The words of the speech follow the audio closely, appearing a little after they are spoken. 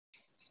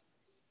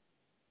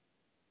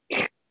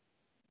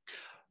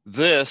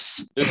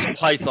This is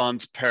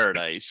Python's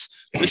Paradise.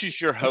 This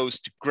is your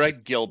host,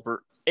 Greg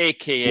Gilbert,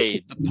 aka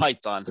the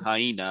Python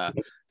Hyena.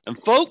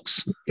 And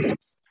folks,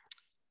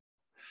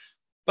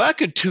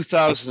 back in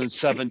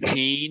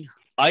 2017,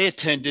 I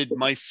attended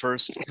my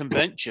first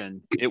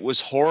convention. It was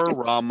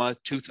Horror-rama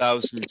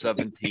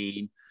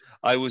 2017.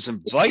 I was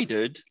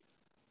invited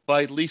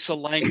by Lisa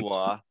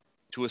Langlois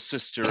to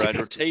assist her at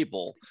her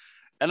table.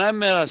 And I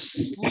met a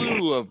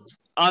slew of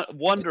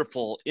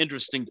wonderful,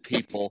 interesting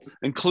people,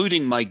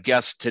 including my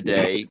guest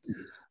today,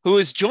 who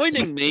is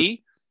joining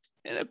me,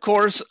 and of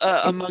course,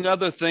 among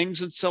other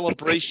things, in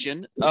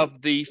celebration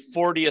of the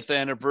 40th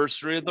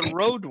anniversary of the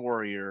Road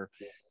Warrior.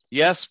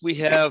 Yes, we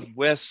have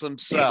Wes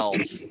himself,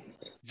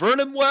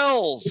 Vernon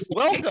Wells.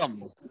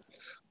 Welcome.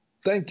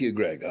 Thank you,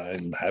 Greg.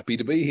 I'm happy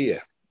to be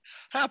here.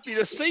 Happy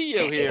to see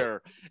you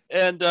here.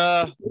 And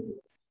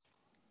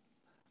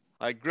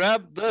I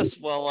grabbed this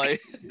while I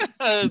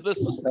this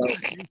is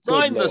you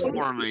signed this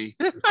for me.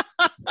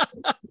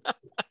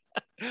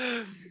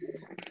 It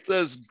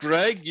says,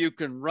 Greg, you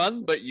can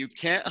run, but you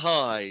can't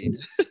hide.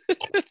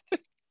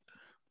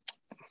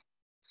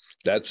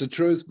 That's the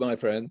truth, my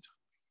friend.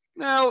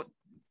 Now,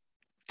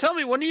 tell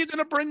me, when are you going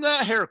to bring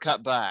that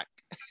haircut back?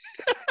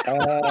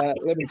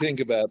 Let me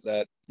think about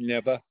that.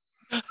 Never.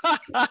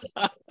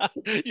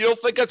 You don't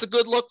think that's a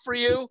good look for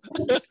you?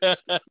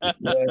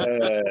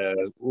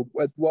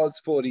 It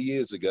was 40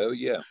 years ago,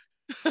 yeah.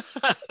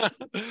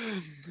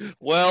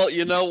 Well,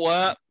 you know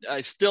what?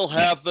 I still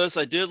have this.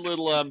 I did a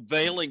little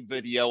unveiling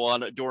video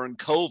on it during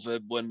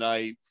COVID when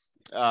I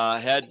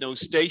had no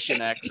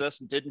station access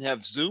and didn't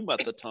have Zoom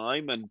at the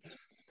time. And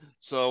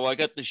so I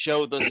got to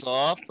show this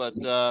off.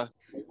 But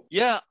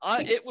yeah,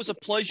 it was a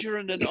pleasure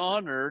and an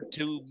honor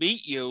to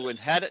meet you. And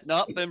had it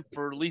not been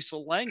for Lisa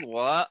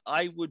Langlois,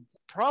 I would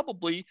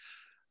probably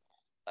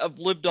have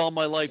lived all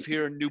my life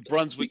here in New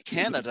Brunswick,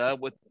 Canada,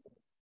 with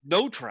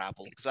no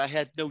travel because I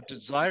had no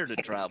desire to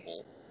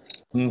travel.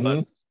 Mm-hmm.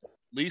 But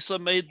Lisa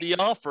made the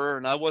offer,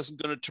 and I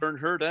wasn't going to turn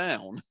her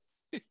down.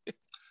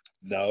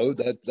 No,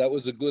 that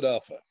was a good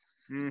offer.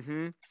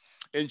 Mm-hmm.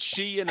 And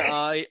she and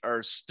I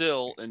are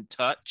still in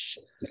touch.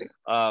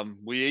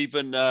 We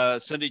even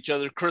sent each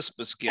other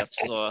Christmas gifts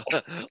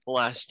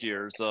last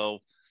year. So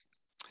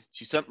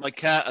she sent my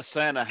cat a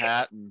Santa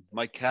hat, and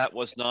my cat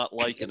was not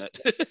liking it.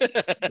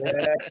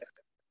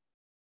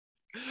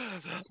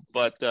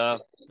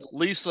 But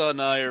Lisa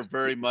and I are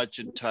very much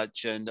in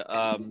touch, and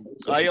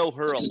I owe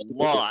her a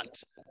lot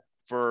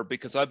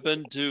because I've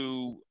been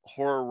to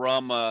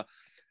Horror-rama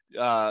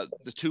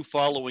the 2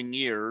 following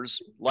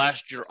years.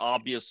 Last year,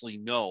 obviously,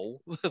 no,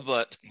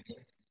 but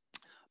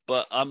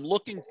I'm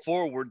looking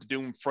forward to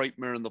doing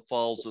Frightmare in the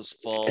Falls this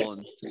fall,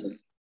 and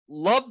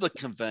love the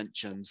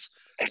conventions.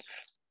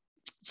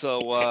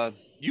 So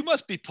you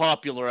must be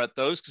popular at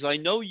those because I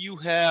know you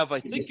have. I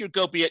think you're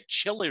going to be at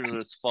Chiller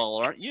this fall,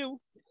 aren't you?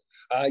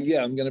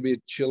 Yeah, I'm going to be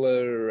at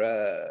Chiller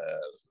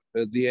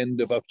at the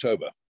end of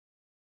October.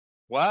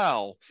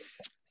 Wow.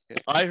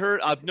 I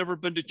heard, I've never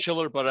been to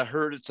Chiller, but I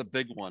heard it's a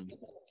big one.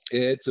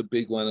 It's a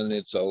big one, and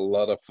it's a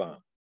lot of fun.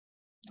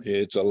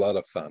 It's a lot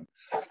of fun.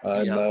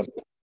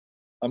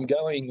 I'm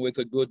going with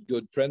a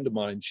good friend of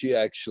mine. She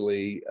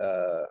actually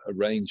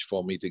arranged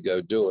for me to go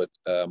do it,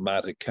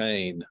 Marta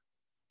Kane.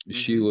 Mm-hmm.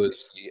 She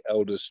was the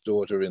eldest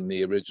daughter in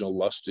the original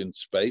Lost in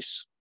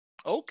Space.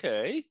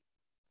 Okay.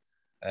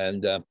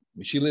 And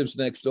she lives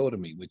next door to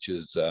me, which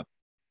is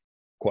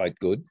quite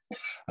good.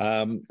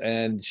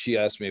 And she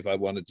asked me if I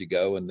wanted to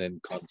go, and then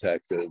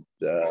contacted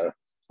the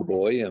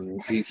boy,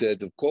 and he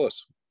said, of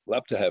course,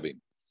 love to have him.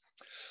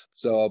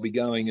 So I'll be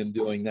going and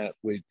doing that,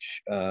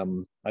 which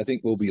I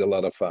think will be a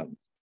lot of fun.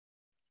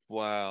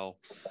 Wow.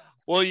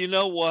 Well, you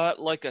know what?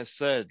 Like I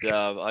said,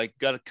 I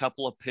got a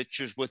couple of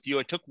pictures with you.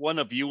 I took one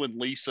of you and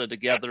Lisa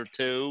together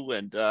too,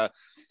 and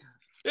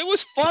it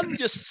was fun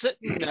just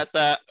sitting at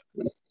that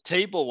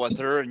table with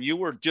her, and you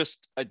were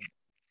just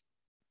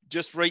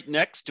right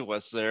next to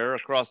us there,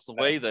 across the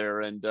way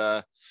there, and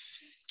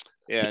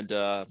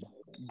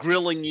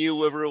grilling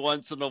you every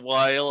once in a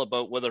while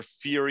about whether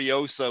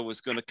Furiosa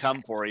was going to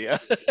come for you.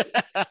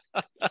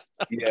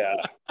 Yeah.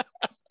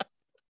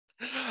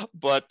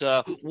 But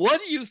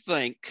what do you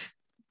think?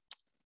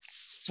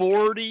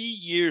 40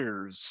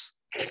 years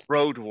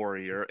Road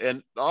Warrior,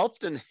 and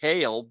often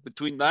hailed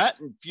between that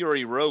and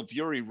Fury Road.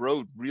 Fury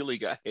Road really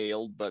got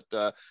hailed, but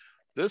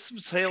this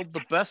was hailed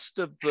the best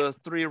of the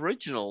 3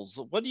 originals.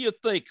 What do you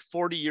think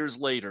 40 years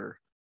later?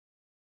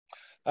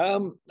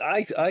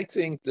 I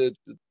think that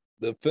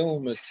the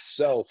film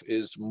itself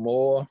is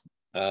more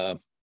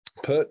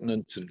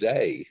pertinent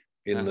today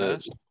in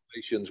the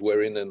situations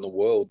we're in the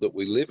world that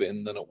we live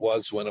in than it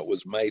was when it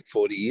was made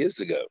 40 years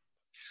ago.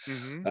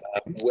 Mm-hmm.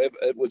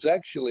 It was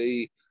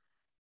actually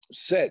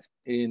set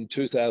in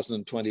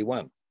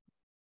 2021,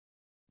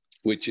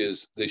 which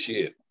is this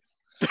year.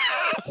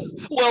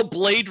 Well,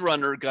 Blade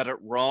Runner got it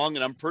wrong,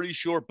 and I'm pretty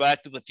sure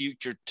Back to the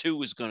Future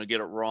 2 is going to get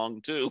it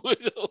wrong too.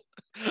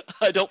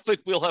 I don't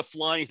think we'll have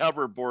flying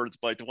hoverboards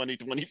by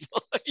 2025.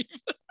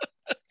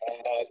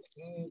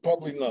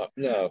 Probably not,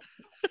 no.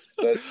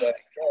 But yeah,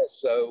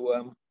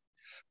 so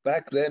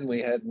back then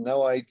we had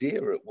no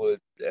idea it would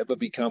ever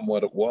become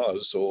what it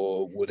was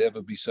or would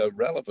ever be so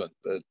relevant.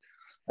 But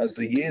as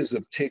the years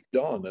have ticked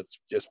on, it's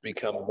just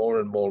become more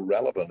and more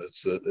relevant.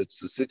 It's the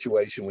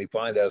situation we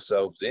find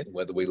ourselves in,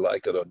 whether we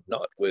like it or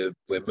not. We're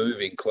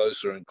moving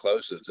closer and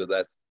closer to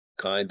that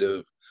kind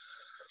of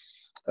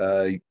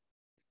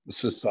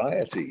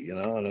society, you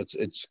know, and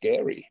it's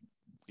scary.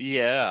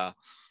 Yeah.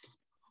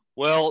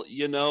 Well,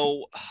 you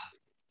know,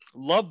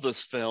 love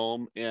this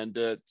film, and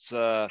it's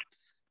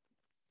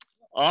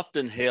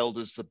often hailed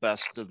as the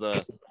best of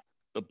the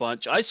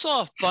bunch. I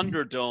saw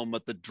Thunderdome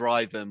at the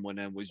drive-in when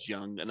I was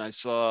young, and I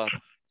saw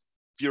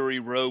Fury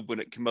Road when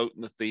it came out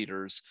in the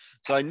theaters.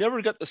 So I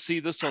never got to see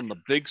this on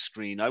the big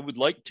screen. I would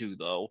like to,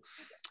 though.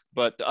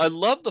 But I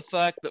love the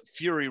fact that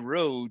Fury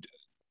Road,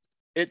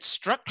 its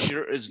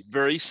structure is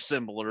very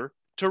similar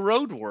to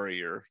Road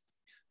Warrior.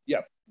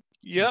 Yeah.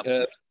 Yep.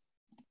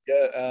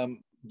 Yeah.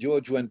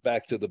 George went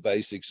back to the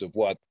basics of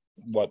what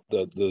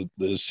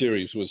the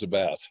series was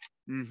about.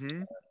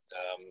 Mm-hmm.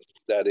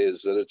 That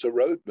is that it's a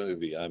road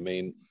movie. I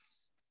mean,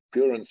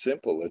 pure and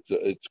simple.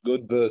 It's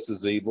good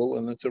versus evil,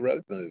 and it's a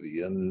road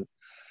movie. And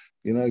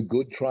you know,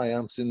 good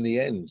triumphs in the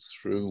end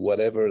through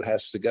whatever it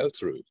has to go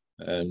through.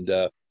 And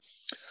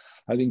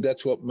I think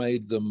that's what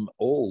made them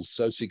all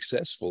so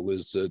successful.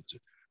 Is that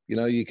you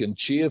know you can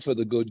cheer for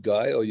the good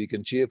guy or you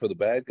can cheer for the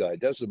bad guy.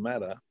 It doesn't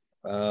matter.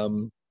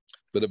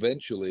 But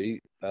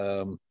eventually,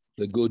 the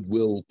good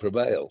will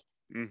prevail.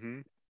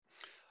 Mm-hmm.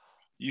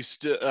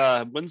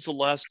 When's the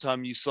last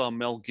time you saw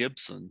Mel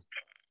Gibson?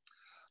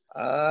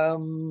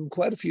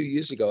 Quite a few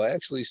years ago, I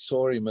actually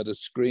saw him at a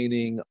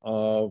screening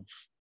of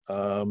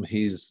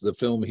the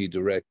film he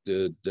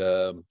directed.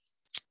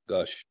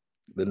 Gosh,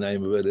 the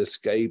name of it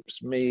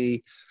escapes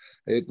me.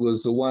 It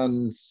was the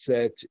one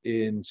set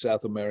in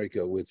South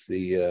America with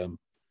the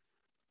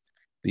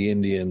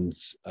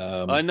Indians.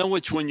 I know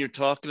which one you're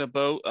talking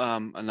about,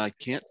 and I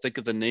can't think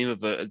of the name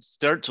of it. It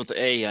starts with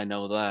A. I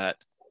know that.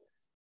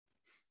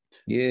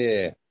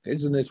 Yeah,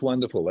 isn't this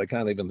wonderful? I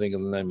can't even think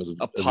of the name of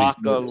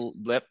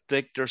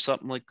Apocalyptic or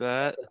something like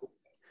that.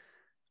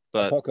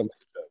 But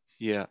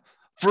yeah,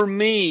 for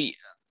me,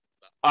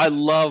 I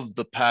love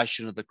The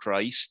Passion of the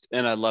Christ,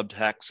 and I loved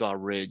Hacksaw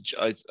Ridge.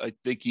 I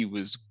think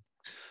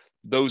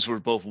those were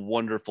both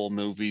wonderful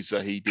movies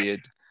that he did,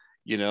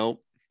 you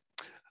know.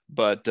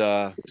 But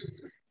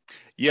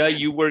yeah,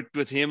 you worked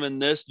with him in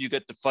this. You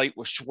get to fight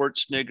with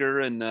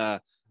Schwarzenegger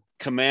and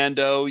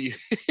Commando. You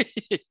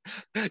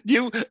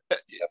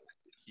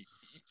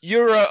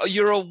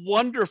you're a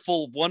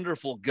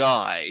wonderful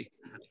guy,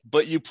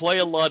 but you play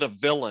a lot of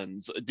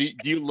villains. Do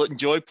you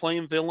enjoy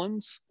playing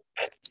villains?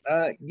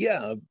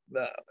 Yeah.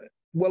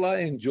 Well, I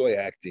enjoy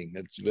acting.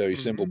 It's very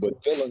simple, but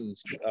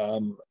villains,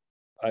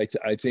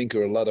 I think,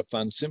 are a lot of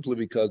fun simply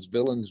because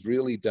villains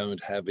really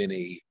don't have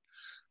any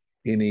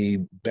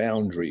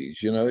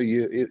boundaries. You know,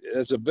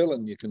 as a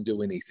villain, you can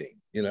do anything.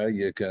 You know,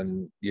 you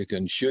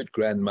can shoot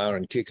grandma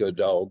and kick her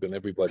dog, and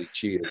everybody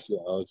cheers. You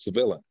know, it's the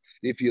villain.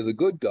 If you're the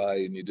good guy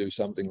and you do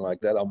something like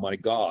that, oh my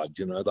God,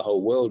 you know, the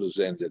whole world has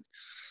ended.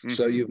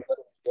 So you've got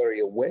to be very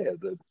aware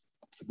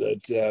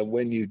that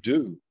when you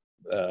do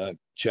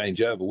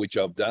change over, which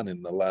I've done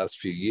in the last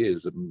few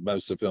years,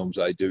 most of the films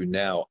I do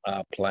now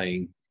are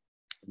playing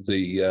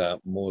the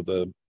more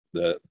the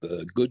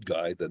good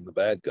guy than the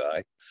bad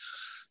guy.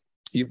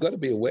 You've got to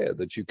be aware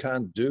that you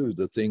can't do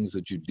the things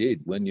that you did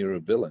when you're a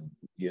villain.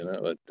 You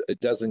know, it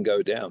doesn't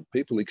go down.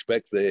 People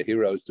expect their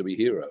heroes to be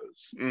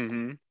heroes.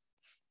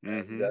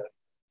 And,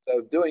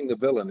 so doing the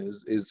villain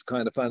is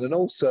kind of fun. And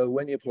also,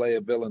 when you play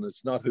a villain,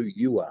 it's not who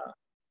you are.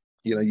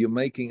 You know, you're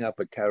making up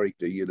a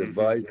character, you're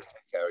devising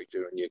a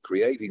character, and you're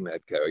creating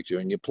that character,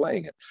 and you're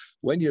playing it.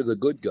 When you're the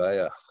good guy,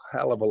 a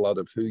hell of a lot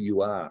of who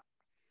you are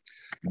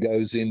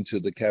goes into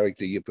the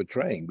character you're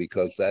portraying,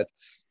 because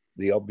that's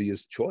the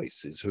obvious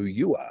choice, is who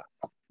you are.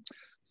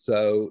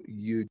 So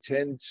you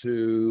tend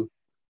to,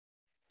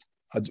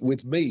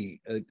 with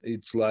me,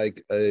 it's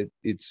like,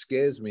 it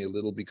scares me a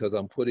little because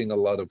I'm putting a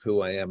lot of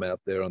who I am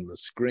out there on the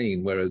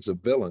screen, whereas a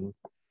villain,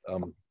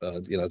 you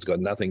know, it's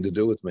got nothing to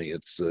do with me.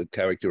 It's a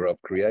character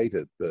I've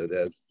created. But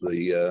as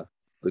the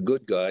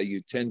good guy,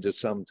 you tend to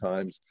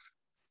sometimes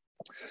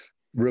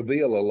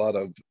reveal a lot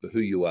of who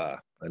you are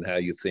and how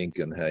you think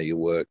and how you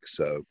work.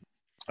 So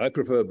I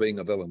prefer being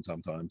a villain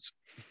sometimes.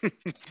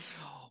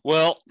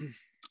 Well,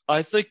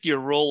 I think your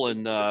role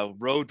in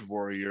Road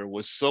Warrior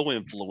was so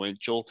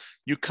influential.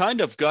 You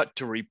kind of got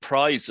to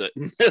reprise it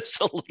in this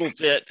a little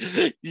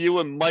bit. You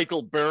and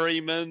Michael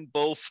Berryman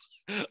both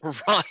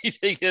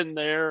riding in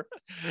there.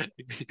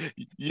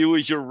 You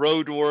as your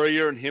Road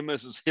Warrior and him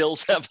as his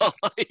Hills Have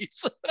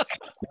Eyes.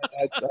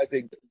 I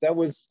think that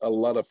was a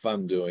lot of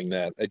fun doing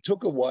that. It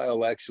took a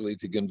while actually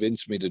to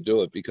convince me to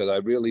do it, because I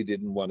really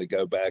didn't want to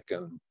go back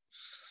and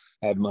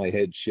have my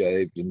head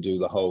shaved and do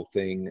the whole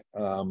thing,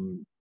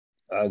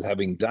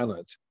 having done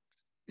it.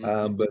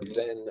 But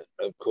then,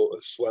 of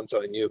course, once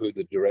I knew who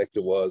the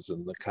director was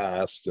and the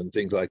cast and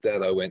things like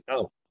that, I went,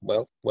 oh,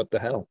 well, what the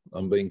hell?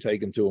 I'm being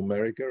taken to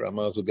America. I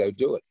might as well go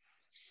do it.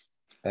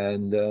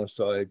 And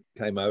so I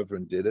came over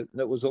and did it,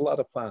 and it was a lot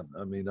of fun.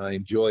 I mean, I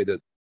enjoyed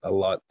it a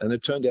lot, and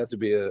it turned out to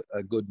be a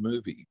good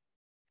movie.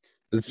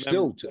 It's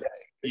still today.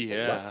 People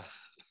love Yeah.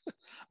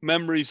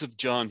 Memories of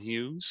John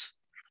Hughes.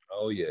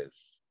 Oh yes,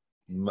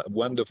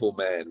 wonderful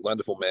man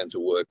to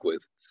work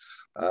with.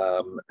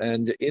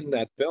 And in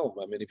that film,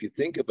 I mean, if you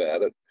think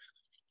about it,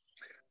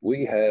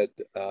 we had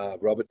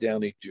Robert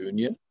Downey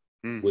Jr.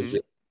 was Mm-hmm.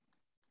 it.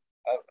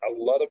 A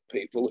lot of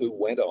people who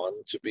went on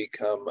to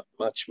become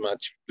much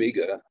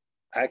bigger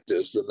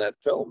actors than that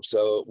film.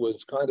 So it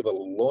was kind of a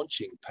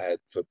launching pad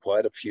for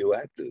quite a few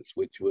actors,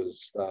 which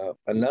was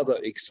another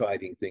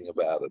exciting thing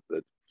about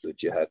it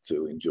that you had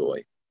to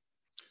enjoy.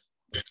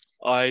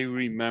 I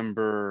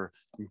remember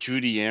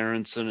Judy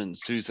Aronson and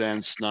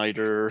Suzanne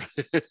Snyder.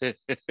 Both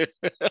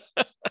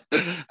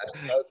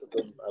of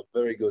them are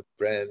very good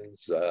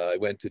friends. I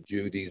went to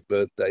Judy's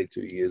birthday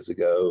 2 years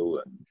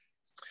ago,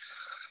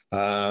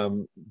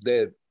 and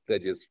they're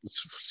just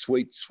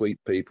sweet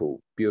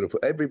people,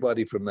 beautiful.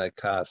 Everybody from that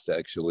cast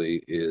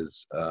actually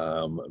is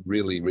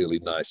really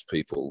nice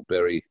people,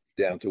 very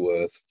down to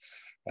earth,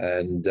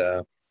 and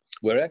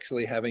we're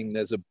actually having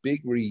there's a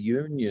big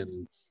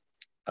reunion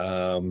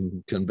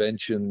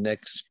convention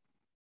next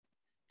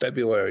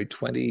February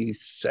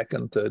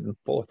 22nd, 3rd, and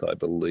 4th, I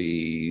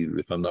believe,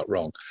 if I'm not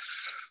wrong,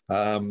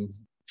 over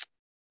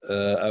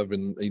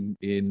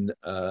in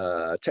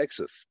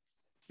Texas,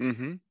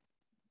 Mm-hmm.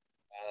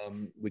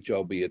 which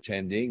I'll be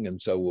attending,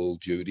 and so will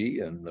Judy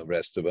and the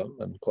rest of them,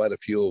 and quite a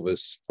few of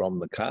us from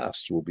the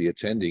cast will be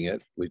attending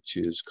it, which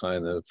is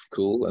kind of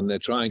cool. And they're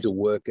trying to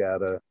work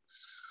out a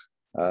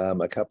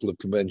couple of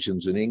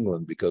conventions in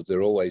England because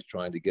they're always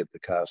trying to get the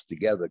cast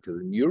together.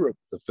 Because in Europe,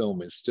 the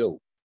film is still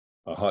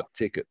a hot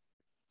ticket.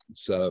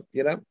 So,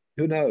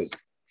 who knows?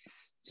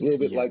 It's a little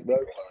bit Yeah. like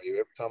Road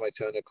Warrior. Every time I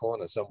turn a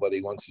corner,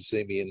 somebody wants to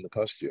see me in the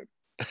costume.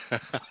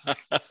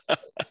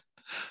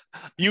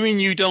 You mean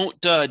you don't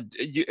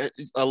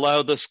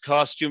allow this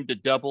costume to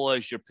double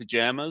as your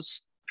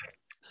pajamas?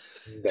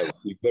 That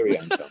would be very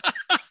uncomfortable.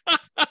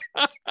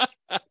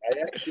 I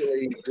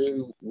actually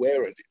do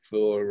wear it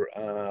for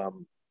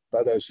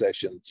photo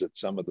sessions at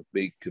some of the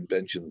big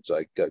conventions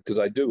I go, because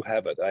I do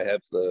have it. I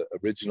have the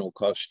original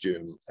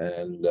costume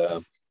and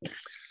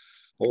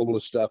all the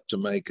stuff to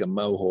make a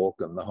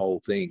mohawk and the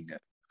whole thing.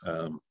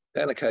 And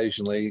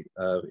occasionally,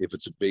 if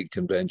it's a big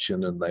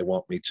convention and they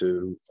want me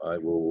to, I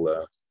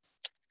will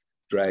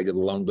drag it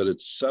along. But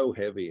it's so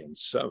heavy and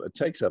it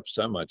takes up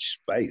so much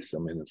space. I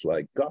mean, it's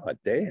like, God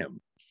damn.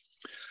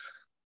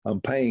 I'm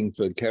paying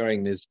for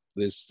carrying this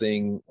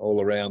thing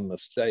all around the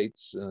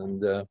States,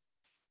 and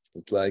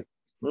it's like,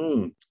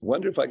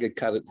 wonder if I could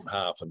cut it in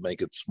half and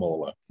make it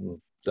smaller.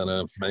 Don't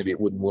know, maybe it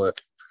wouldn't work.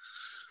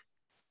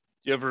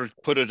 You ever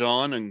put it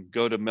on and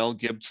go to Mel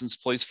Gibson's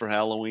place for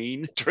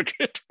Halloween trick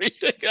or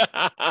treating?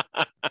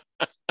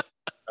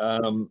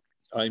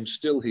 I'm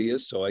still here,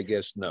 so I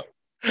guess no.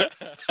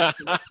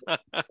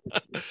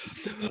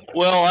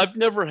 Well, I've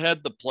never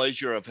had the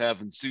pleasure of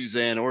having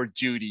Suzanne or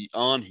Judy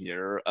on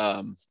here.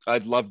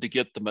 I'd love to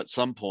get them at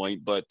some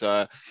point,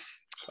 but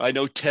I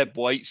know Ted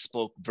White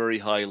spoke very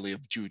highly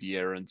of Judy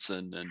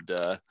Aronson, and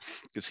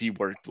because he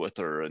worked with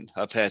her, and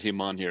I've had him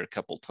on here a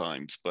couple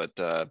times. But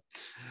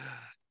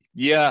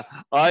yeah,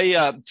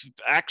 I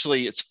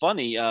actually, it's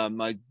funny.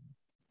 I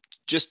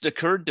just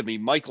occurred to me,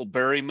 Michael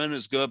Berryman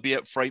is going to be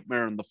at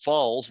Frightmare in the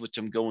Falls, which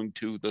I'm going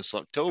to this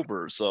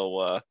October.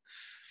 So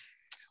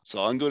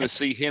I'm going to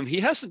see him. He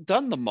hasn't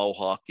done the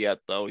mohawk yet,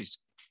 though. He's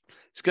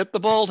got the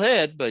bald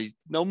head, but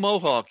no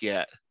mohawk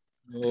yet.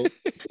 No.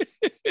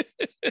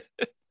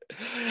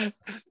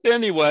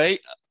 Anyway,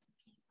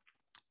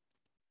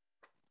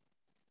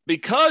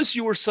 because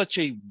you were such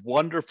a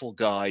wonderful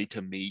guy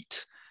to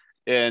meet,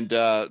 and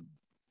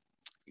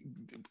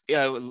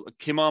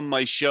came on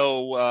my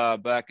show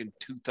back in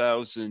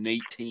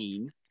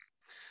 2018.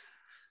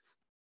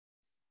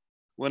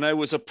 When I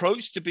was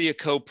approached to be a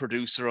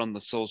co-producer on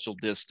The Social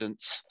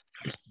Distance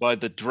by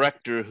the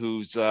director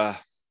who's I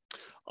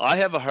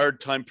have a hard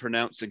time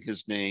pronouncing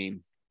his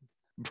name.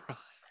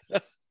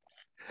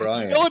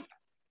 Brian. You know what?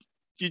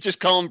 You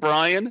just call him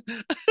Brian?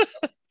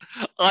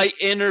 I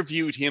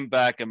interviewed him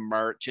back in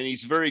March, and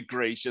he's very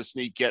gracious,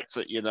 and he gets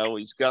it.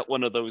 He's got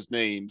one of those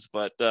names.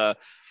 But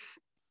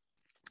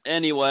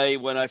anyway,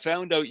 when I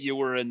found out you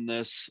were in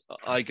this,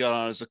 I got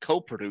on as a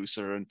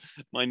co-producer, and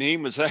my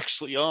name is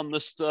actually on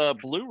this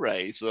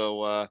Blu-ray.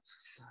 So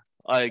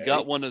I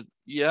got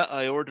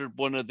I ordered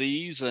one of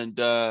these, and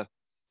I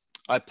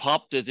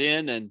popped it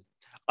in, and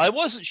I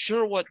wasn't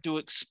sure what to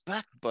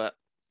expect, but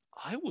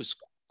I was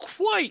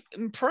quite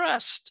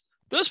impressed.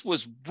 This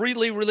was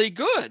really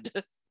good.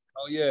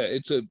 Oh yeah,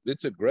 it's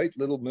a great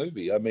little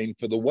movie. I mean,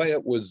 for the way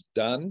it was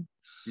done,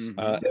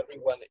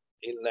 everyone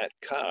in that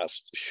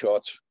cast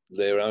shot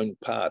their own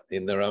part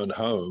in their own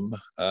home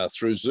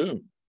through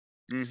Zoom.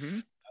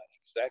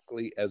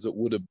 Exactly as it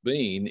would have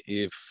been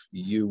if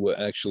you were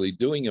actually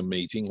doing a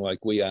meeting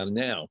like we are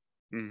now.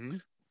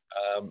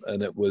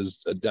 And it was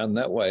done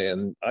that way.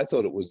 And I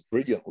thought it was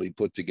brilliantly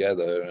put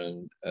together.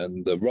 And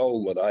the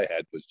role that I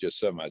had was just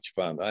so much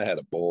fun. I had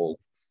a ball.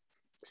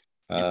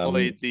 You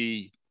played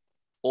the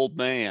old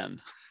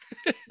man.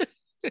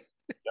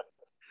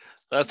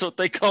 That's what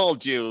they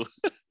called you.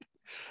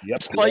 Yep.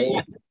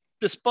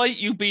 Despite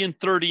you being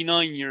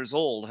 39 years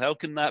old, how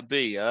can that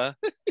be, huh?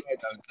 I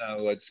don't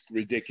know. It's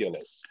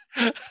ridiculous.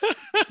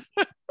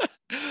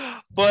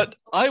 But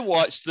I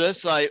watched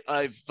this.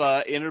 I've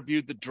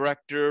interviewed the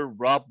director,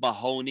 Rob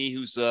Mahoney,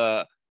 who's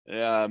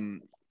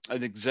an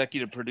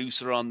executive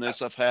producer on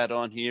this. I've had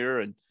on here,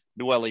 and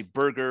Noelle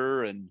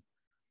Berger, and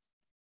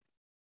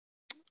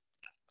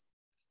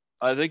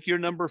I think you're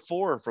number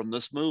 4 from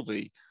this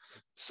movie.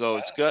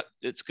 So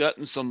it's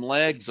gotten some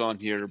legs on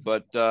here,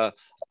 but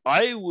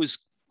I was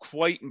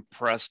quite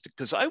impressed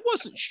because I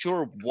wasn't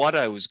sure what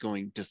I was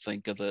going to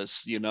think of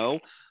this,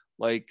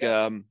 like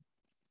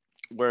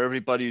where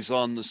everybody's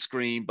on the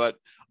screen. But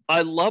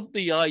I love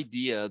the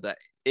idea that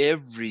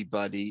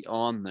everybody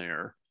on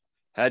there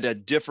had a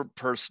different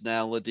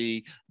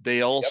personality.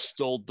 They all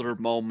stole their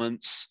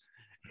moments.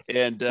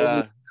 And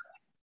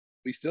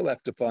we still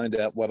have to find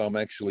out what I'm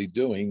actually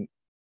doing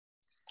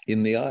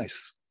in the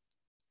ice.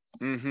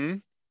 Mm-hmm.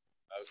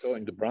 I was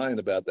talking to Brian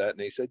about that,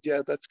 and he said,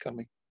 yeah, that's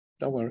coming.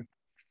 Don't worry.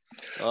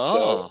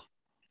 Oh.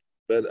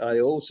 But I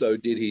also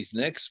did his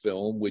next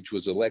film, which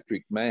was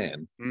Electric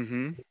Man.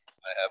 Mm-hmm.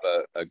 I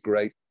have a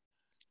great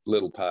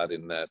little part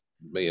in that,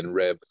 me and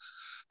Reb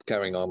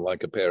carrying on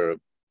like a pair of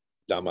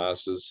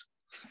dumbasses.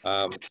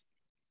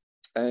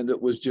 And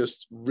it was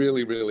just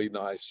really, really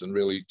nice and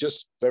really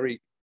just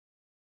very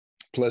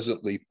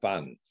pleasantly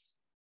fun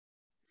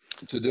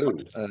to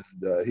do. And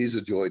he's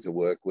a joy to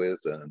work with,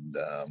 and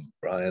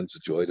Brian's a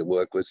joy to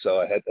work with.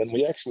 So and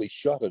we actually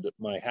shot it at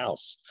my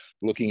house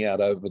looking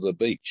out over the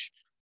beach,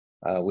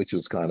 which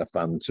was kind of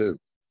fun too.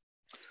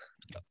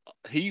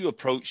 He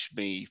approached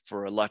me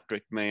for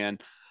Electric Man,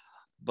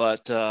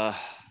 but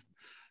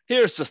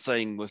here's the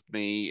thing with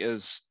me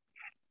is,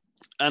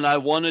 and I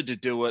wanted to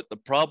do it. The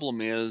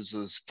problem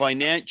is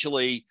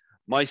financially,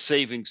 my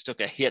savings took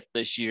a hit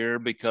this year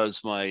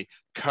because my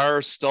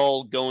car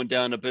stalled going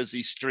down a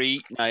busy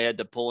street, and I had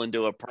to pull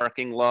into a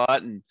parking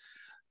lot and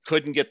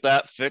couldn't get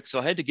that fixed. So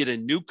I had to get a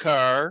new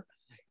car,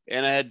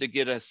 and I had to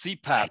get a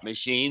CPAP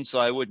machine so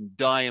I wouldn't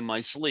die in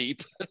my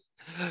sleep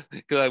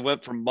because I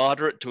went from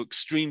moderate to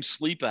extreme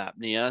sleep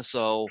apnea.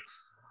 So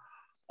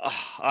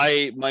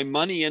my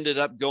money ended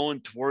up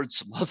going towards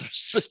some other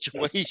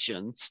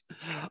situations,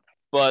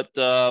 but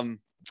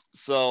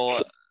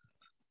so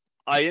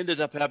I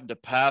ended up having to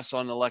pass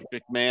on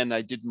Electric Man.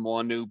 I didn't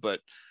want to, but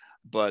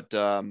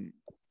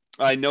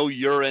I know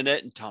you're in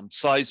it, and Tom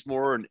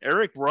Sizemore and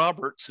Eric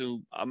Roberts,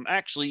 who I'm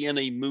actually in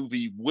a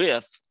movie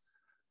with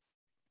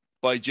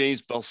by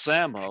James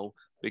Balsamo,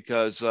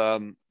 because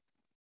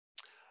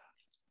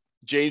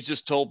James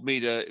just told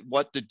me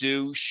what to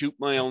do, shoot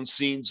my own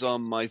scenes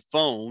on my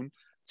phone,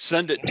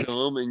 send it to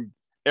him, and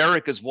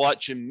Eric is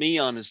watching me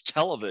on his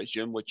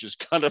television, which is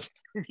kind of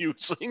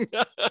amusing.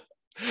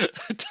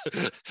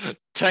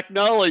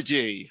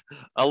 Technology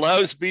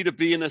allows me to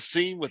be in a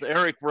scene with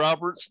Eric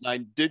Roberts, and I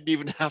didn't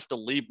even have to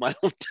leave my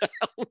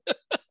hometown.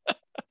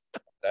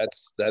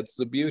 That's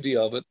the beauty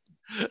of it.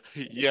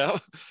 Yeah,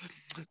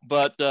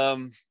 but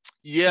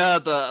yeah,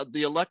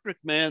 the Electric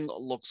Man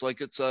looks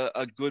like it's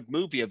a good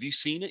movie. Have you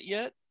seen it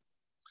yet?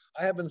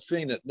 I haven't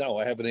seen it. No,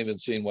 I haven't even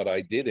seen what I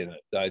did in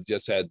it. I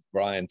just had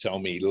Brian tell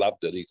me he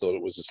loved it. He thought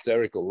it was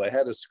hysterical. They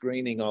had a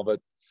screening of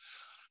it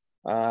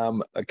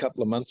a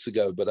couple of months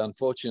ago, but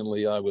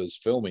unfortunately I was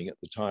filming at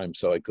the time,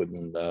 so I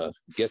couldn't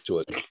get to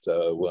it.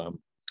 So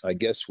I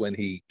guess when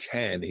he's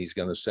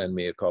going to send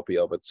me a copy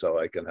of it so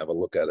I can have a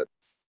look at it.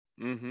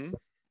 Mm-hmm.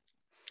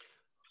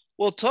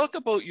 Well, talk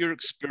about your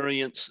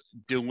experience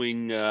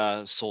doing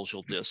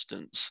social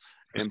distance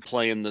and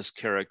playing this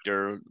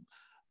character.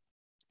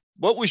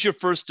 What was your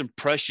first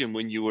impression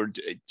when you were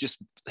just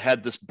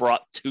had this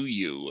brought to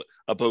you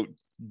about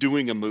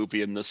doing a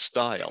movie in this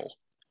style?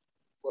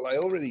 Well, I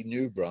already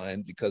knew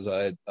Brian because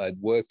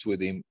I'd worked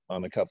with him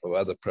on a couple of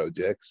other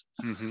projects.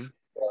 Mm-hmm.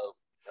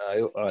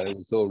 I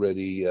was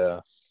already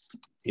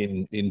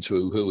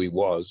into who he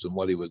was and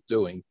what he was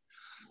doing.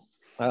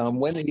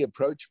 When he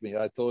approached me,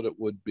 I thought it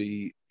would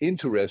be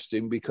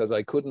interesting because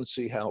I couldn't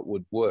see how it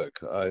would work.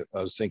 I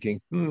was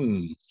thinking,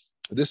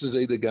 this is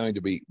either going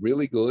to be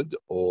really good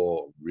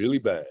or really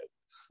bad.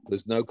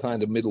 There's no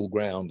kind of middle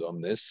ground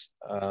on this.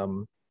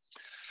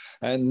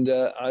 And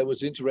I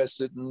was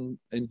interested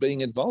in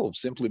being involved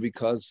simply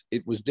because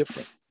it was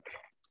different.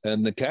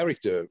 And the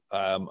character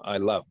I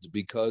loved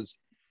because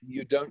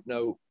you don't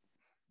know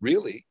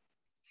really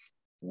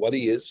what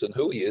he is and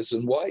who he is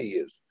and why he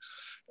is.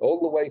 All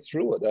the way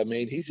through it. I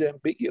mean, he's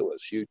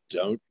ambiguous. You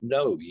don't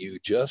know. You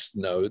just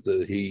know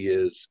that he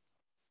is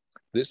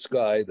this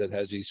guy that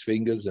has his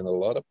fingers in a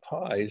lot of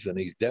pies, and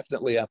he's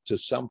definitely up to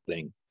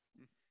something,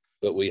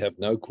 but we have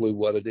no clue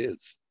what it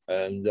is.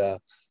 And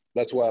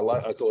that's why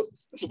I thought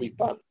this will be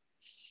fun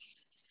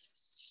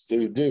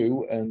to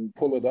do and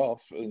pull it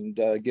off and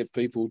get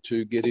people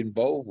to get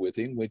involved with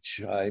him,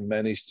 which I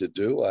managed to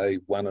do. I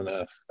won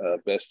a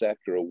Best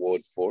Actor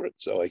award for it,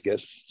 so I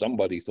guess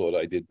somebody thought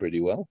I did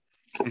pretty well.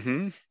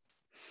 Mm-hmm.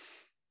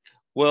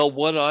 Well,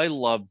 what I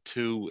love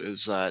too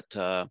is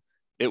that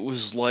it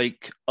was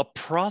like a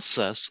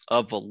process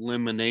of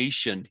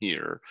elimination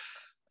here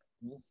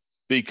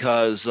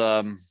because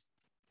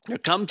there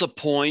comes a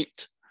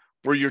point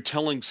where you're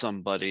telling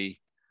somebody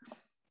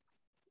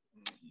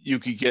you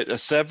could get a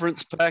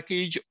severance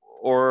package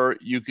or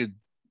you could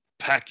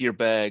pack your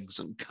bags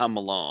and come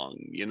along,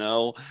 you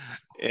know?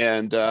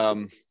 And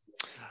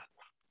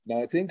Now,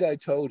 I think I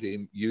told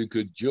him you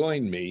could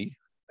join me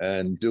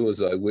and do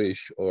as I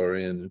wish, or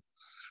in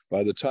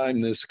by the time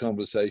this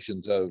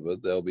conversation's over,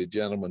 there'll be a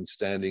gentleman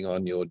standing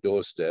on your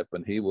doorstep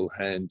and he will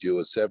hand you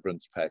a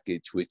severance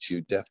package, which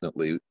you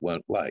definitely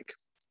won't like.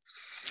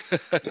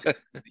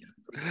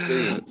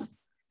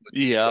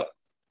 yeah.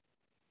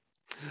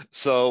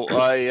 So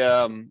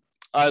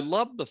I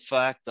love the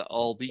fact that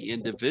all the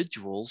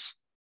individuals,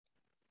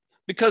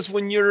 because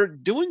when you're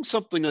doing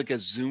something like a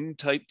Zoom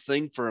type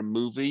thing for a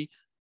movie,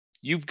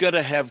 you've got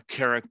to have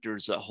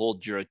characters that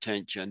hold your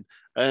attention.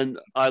 And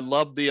I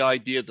love the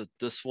idea that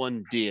this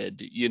one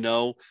did, you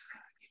know,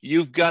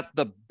 you've got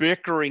the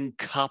bickering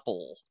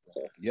couple,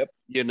 Yep.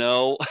 you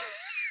know,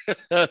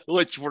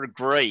 which were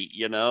great,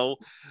 you know,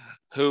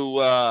 who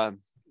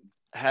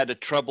had a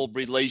troubled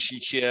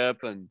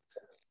relationship and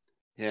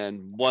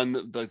one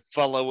the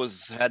fellow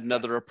was had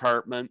another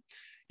apartment.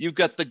 You've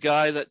got the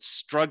guy that's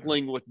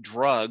struggling with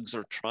drugs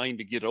or trying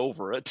to get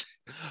over it,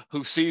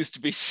 who seems to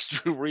be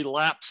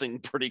relapsing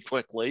pretty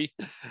quickly,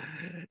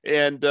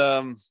 and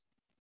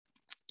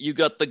you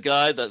got the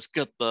guy that's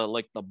got the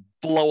like the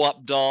blow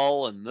up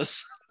doll and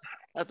this.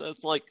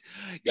 That's like,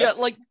 yeah, Yep.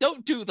 like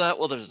don't do that.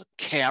 Well, there's a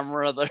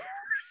camera there,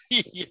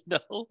 you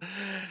know.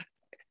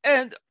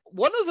 And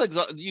one of the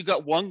things you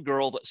got one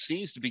girl that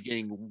seems to be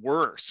getting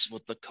worse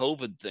with the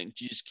COVID thing.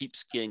 She just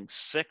keeps getting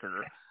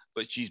sicker,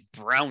 but she's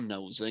brown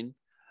nosing.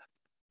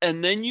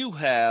 And then you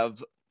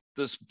have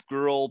this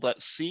girl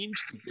that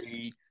seems to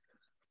be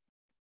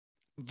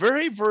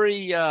very,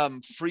 very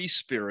free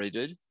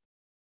spirited.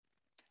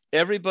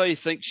 Everybody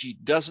thinks she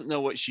doesn't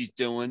know what she's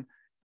doing.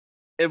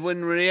 And when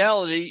in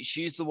reality,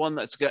 she's the one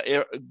that's got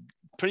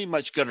pretty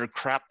much got her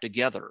crap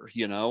together,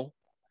 you know?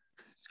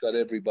 It's got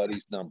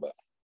everybody's number.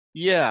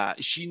 Yeah,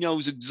 she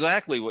knows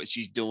exactly what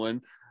she's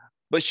doing,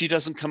 but she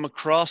doesn't come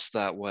across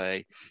that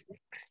way.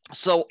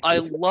 So I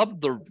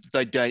love the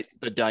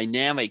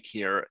dynamic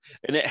here,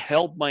 and it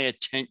held my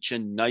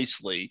attention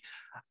nicely.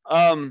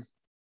 Um,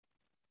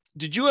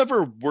 did you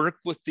ever work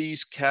with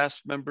these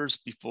cast members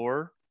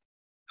before?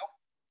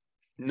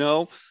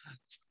 No,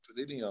 With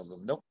any of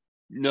them, nope.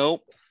 no.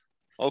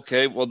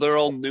 Okay, well they're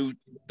all new.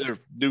 They're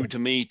new to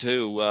me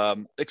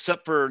too,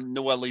 except for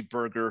Noelle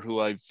Berger, who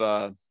I've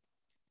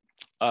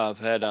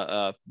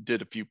had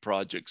did a few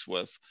projects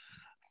with.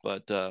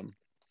 But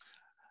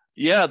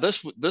yeah,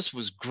 this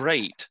was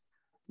great.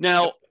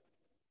 Now,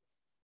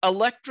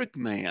 Electric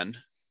Man,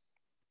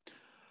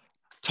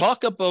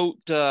 talk about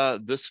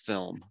this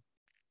film.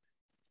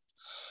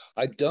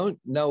 I don't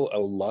know a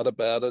lot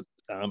about it,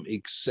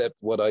 except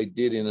what I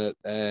did in it,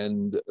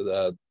 and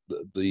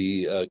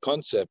the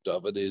concept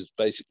of it is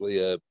basically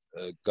a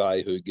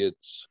guy who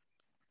gets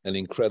an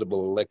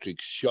incredible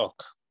electric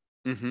shock,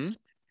 Mm-hmm.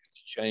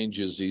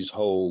 changes his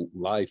whole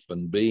life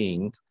and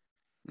being,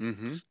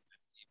 Mm-hmm.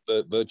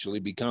 virtually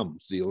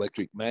becomes the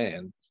Electric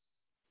Man.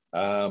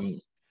 Um,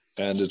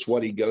 and it's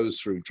what he goes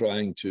through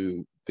trying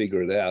to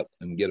figure it out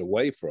and get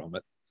away from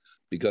it,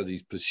 because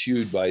he's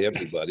pursued by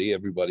everybody.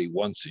 Everybody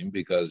wants him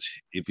because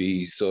if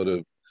he sort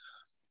of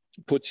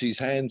puts his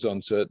hands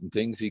on certain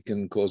things, he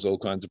can cause all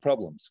kinds of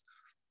problems.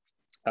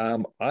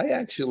 I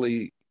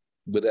actually,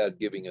 without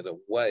giving it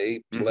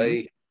away, Mm-hmm.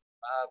 play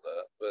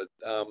father,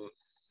 but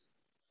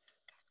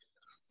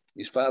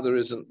his father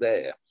isn't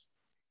there.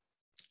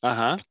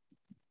 Uh-huh.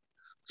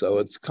 So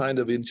it's kind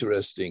of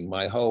interesting.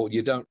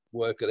 You don't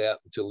work it out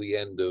until the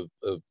end of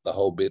the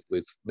whole bit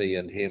with me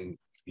and him.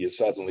 You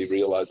suddenly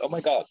realize, oh my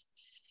God.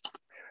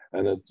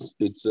 And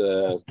it's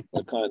a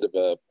kind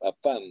of a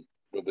fun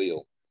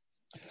reveal,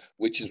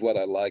 which is what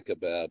I like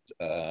about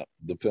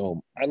the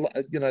film.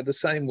 The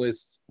same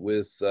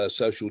with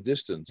social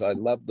distance. I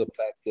love the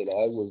fact that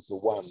I was the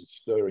one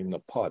stirring the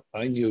pot.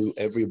 I knew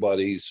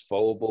everybody's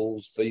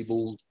foibles,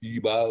 feebles,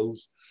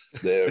 febos,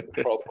 their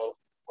problems,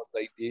 what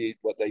they did,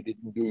 what they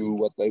didn't do,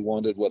 what they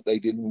wanted, what they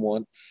didn't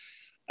want.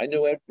 I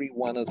knew every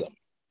one of them,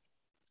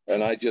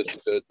 and I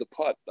just stirred the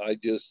pot. I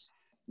just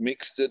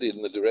mixed it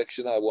in the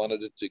direction I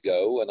wanted it to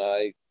go, and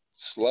I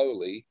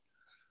slowly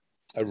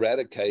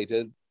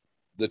eradicated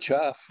the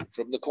chaff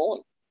from the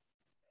corn.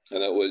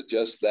 And it was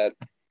just that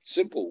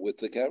simple with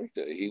the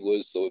character. He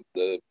was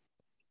the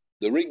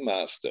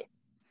ringmaster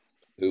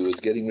who was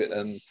getting rid.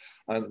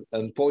 And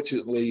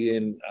unfortunately,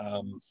 in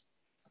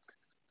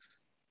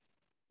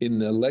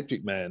the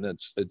Electric Man,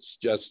 it's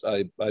just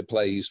I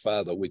play his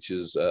father, which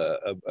is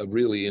a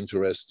really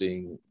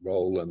interesting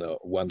role and a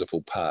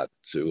wonderful part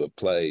to have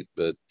played.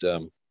 But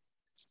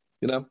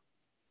you know,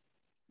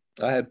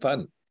 I had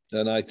fun.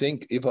 And I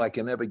think if I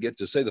can ever get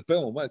to see the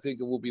film, I think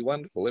it will be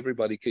wonderful.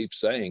 Everybody keeps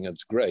saying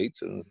it's great.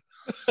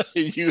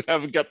 You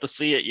haven't got to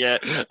see it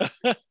yet.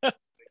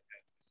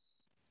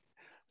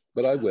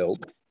 but I will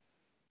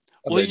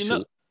Well,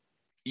 eventually.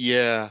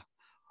 yeah.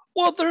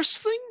 Well, there's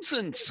things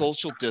in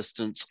social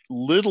distance,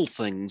 little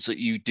things that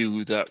you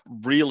do that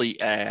really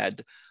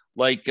add.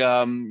 Like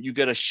you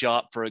get a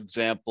shot, for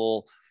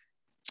example,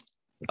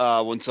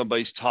 when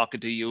somebody's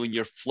talking to you and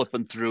you're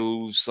flipping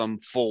through some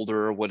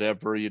folder or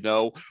whatever,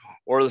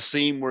 or the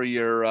scene where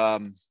you're,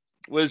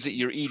 what is it?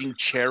 You're eating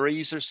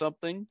cherries or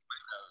something.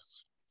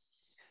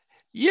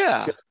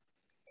 Yeah,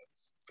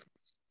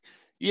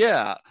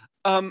 yeah.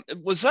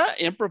 Was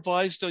that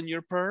improvised on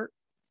your part?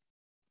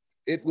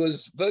 It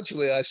was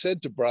virtually, I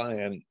said to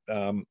Brian,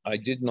 I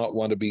did not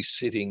want to be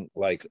sitting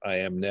like I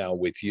am now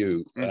with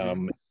you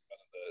Mm-hmm.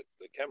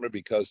 the camera,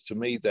 because to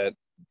me that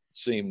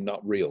seemed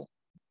not real.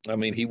 I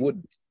mean, he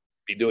would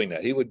be doing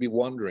that. He would be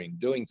wandering,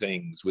 doing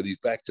things with his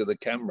back to the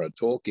camera,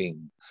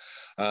 talking,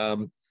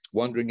 um,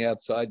 wandering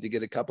outside to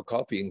get a cup of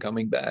coffee and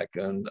coming back,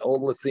 and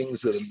all the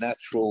things that are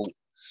natural.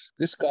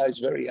 This guy's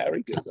very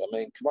arrogant. I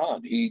mean, come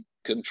on, he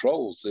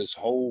controls this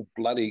whole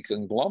bloody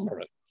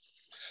conglomerate.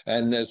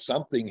 And there's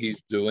something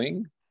he's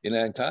doing in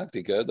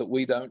Antarctica that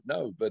we don't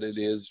know, but it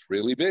is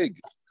really big.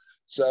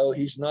 So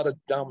he's not a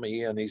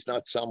dummy, and he's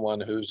not someone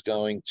who's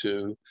going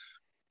to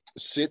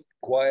sit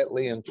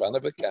quietly in front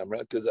of a camera,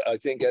 because I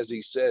think, as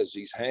he says,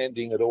 he's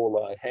handing it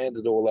all. I hand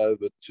it all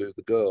over to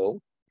the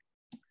girl,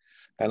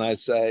 and I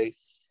say,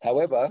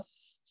 however,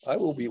 I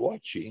will be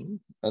watching,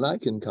 and I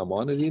can come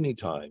on at any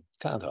time,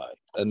 can't I?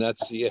 And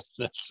that's the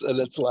end. And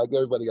it's like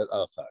everybody goes,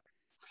 oh fuck.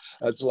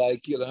 It's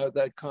like,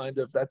 that kind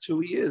of, that's who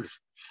he is.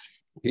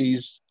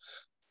 He's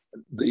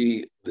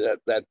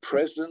that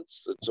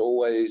presence that's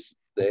always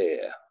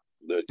there,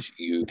 that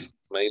you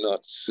may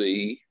not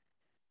see,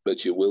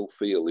 but you will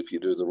feel if you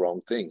do the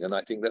wrong thing. And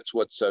I think that's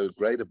what's so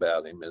great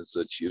about him, is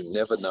that you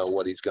never know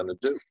what he's going to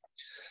do.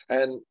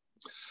 And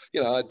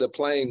the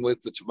playing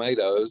with the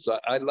tomatoes,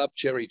 I love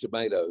cherry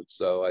tomatoes.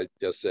 So I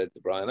just said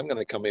to Brian, I'm going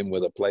to come in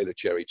with a plate of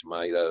cherry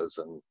tomatoes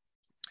and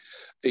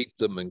eat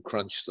them and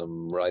crunch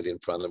them right in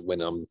front of,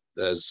 when I'm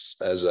as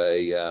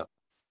a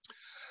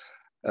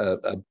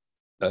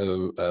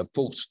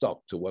full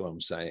stop to what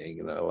I'm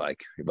saying.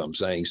 Like if I'm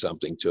saying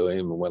something to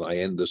him, and when I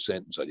end the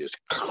sentence, I just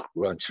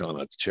crunch on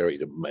a cherry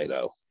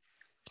tomato.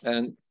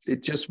 And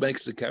it just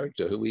makes the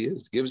character who he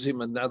is, gives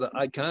him another.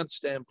 I can't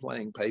stand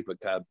playing paper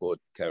cardboard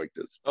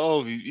characters.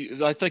 Oh,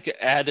 I think it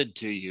added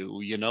to you.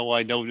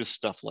 I noticed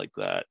stuff like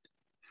that.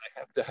 I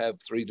have to have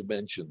three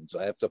dimensions.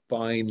 I have to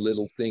find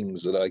little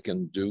things that I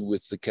can do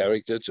with the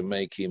character to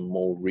make him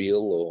more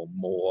real, or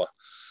more,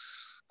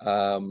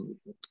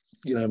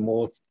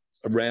 more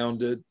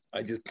rounded.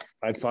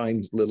 I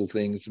find little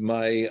things.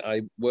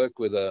 I work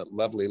with a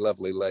lovely,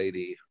 lovely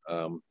lady,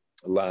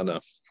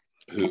 Lana,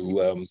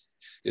 who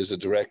is a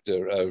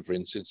director over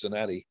in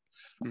Cincinnati,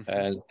 Mm-hmm.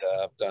 and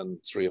I've done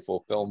 3 or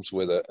 4 films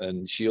with her.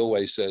 And she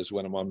always says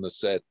when I'm on the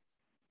set,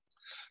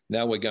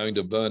 now we're going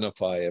to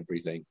Vernify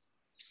everything,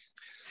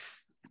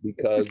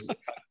 because I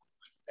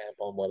stamp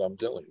on what I'm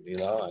doing.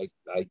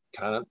 I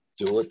can't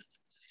do it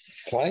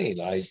plain.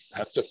 I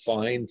have to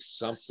find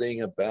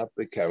something about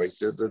the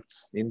character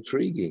that's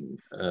intriguing.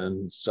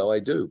 And so I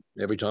do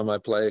every time I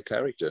play a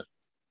character.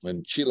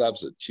 And she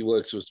loves it. She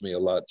works with me a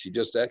lot. She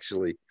just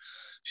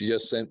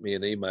sent me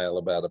an email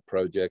about a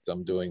project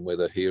I'm doing with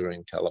her here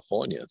in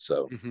California.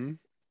 So Mm-hmm.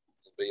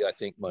 it'll be, I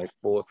think, my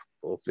 4th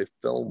or 5th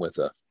film with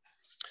her.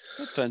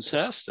 Oh,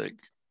 fantastic.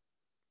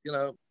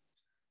 So,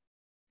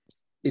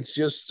 it's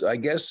just, I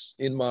guess,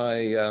 in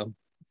my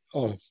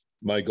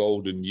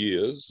golden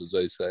years, as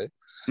they say,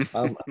 as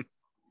I've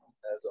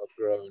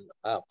grown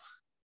up,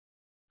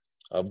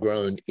 I've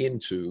grown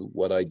into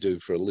what I do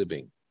for a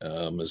living.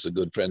 As a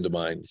good friend of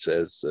mine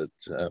says,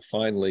 that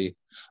finally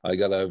I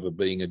got over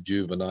being a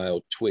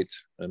juvenile twit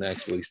and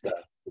actually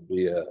started to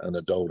be an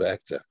adult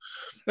actor.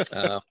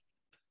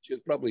 Which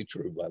is probably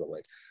true, by the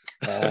way.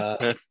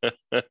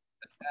 Now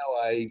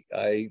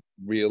I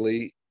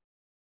really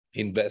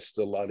invest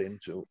a lot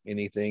into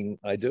anything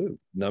I do,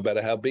 no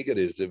matter how big it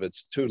is. If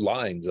it's 2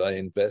 lines, I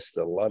invest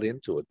a lot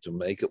into it to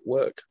make it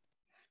work.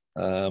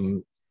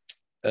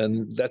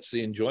 And that's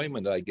the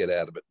enjoyment I get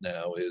out of it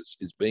now,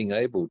 is being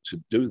able to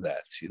do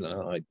that.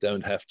 I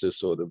don't have to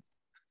sort of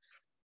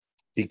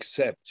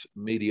accept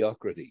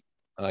mediocrity.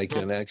 I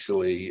can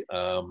actually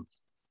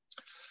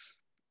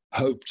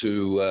hope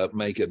to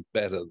make it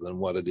better than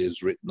what it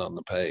is written on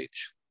the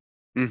page.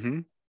 Mm-hmm.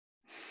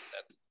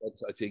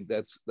 I think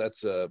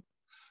that's a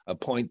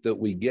point that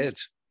we get.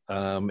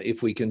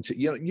 If we can,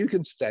 you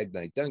can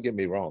stagnate. Don't get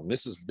me wrong.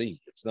 This is me.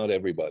 It's not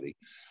everybody.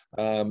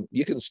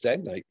 You can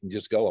stagnate and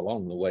just go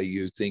along the way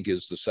you think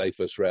is the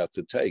safest route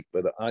to take.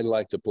 But I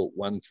like to put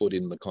one foot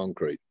in the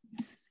concrete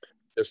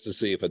just to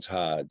see if it's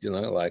hard.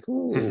 Like,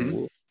 oh, Mm-hmm.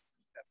 what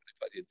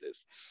if I did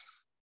this?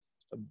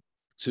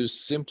 To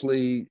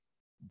simply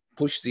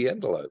push the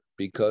envelope,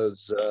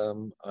 because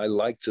I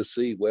like to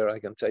see where I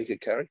can take a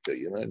character.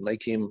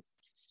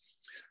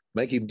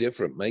 Make him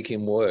different, make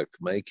him work,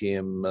 make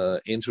him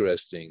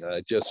interesting.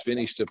 I just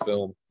finished a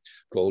film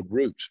called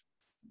Root,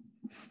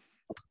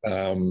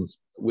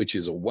 which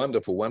is a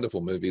wonderful,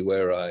 wonderful movie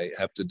where I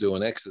have to do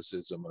an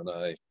exorcism, and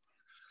I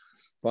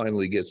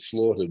finally gets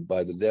slaughtered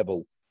by the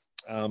devil.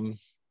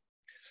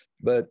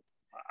 But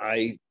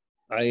I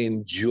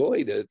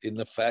enjoyed it in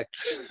the fact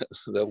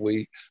that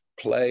we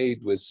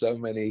played with so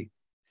many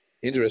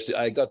interesting.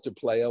 I got to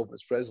play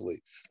Elvis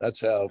Presley.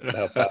 That's how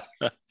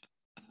far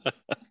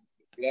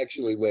we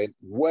actually went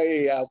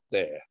way out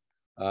there,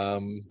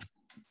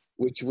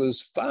 which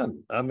was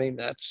fun. I mean,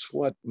 that's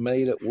what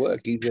made it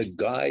work. He's a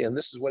guy, and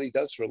this is what he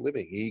does for a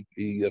living.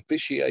 He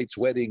officiates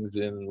weddings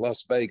in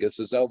Las Vegas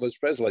as Elvis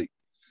Presley,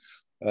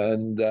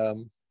 and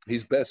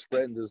his best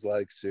friend is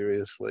like,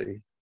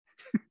 seriously.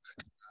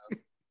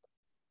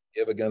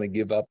 You ever going to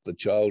give up the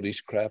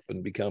childish crap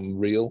and become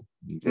real?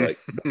 Like,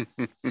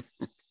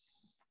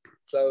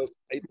 so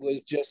it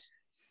was just,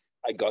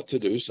 I got to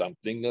do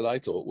something that I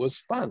thought was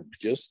fun,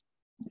 just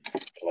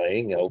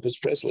playing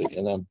Elvis Presley.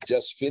 And I'm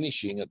just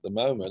finishing at the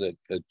moment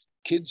a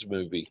kids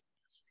movie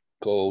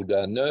called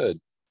Nerd.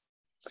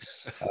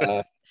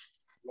 A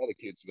lot of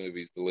kids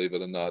movies, believe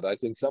it or not. I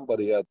think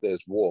somebody out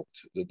there's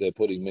warped that they're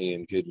putting me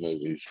in kid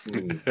movies.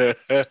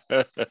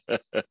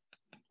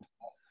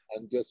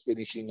 I'm just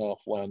finishing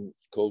off one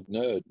called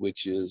Nerd,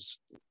 which is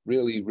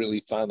really,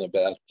 really fun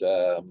about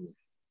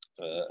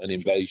an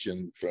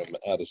invasion from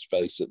outer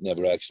space that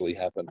never actually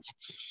happens.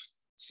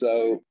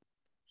 So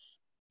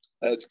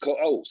it's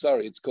called,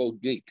 it's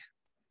called Geek.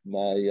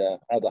 My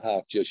other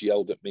half just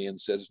yelled at me and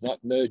said, it's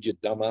not Nerd, you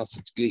dumbass,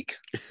 it's Geek.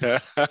 So,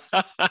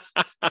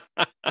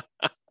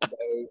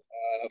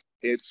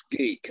 it's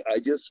Geek.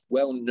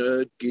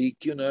 Nerd,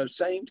 geek,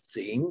 same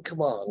thing.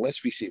 Come on,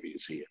 let's be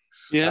serious here.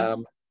 Yeah.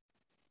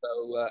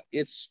 So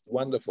it's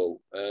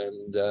wonderful.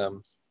 And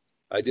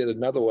I did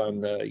another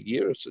one 2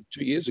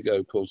 years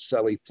ago called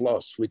Sally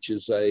Floss, which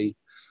is a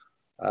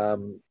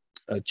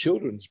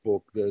children's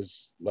book.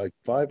 There's like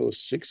 5 or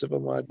 6 of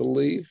them, I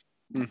believe.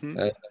 Mm-hmm.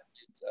 And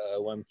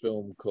one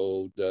film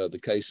called The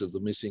Case of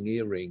the Missing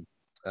Earring.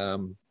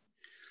 And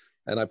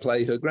I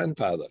play her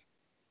grandfather,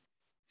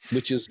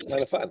 which is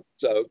kind of fun.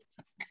 So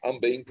I'm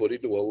being put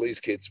into all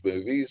these kids'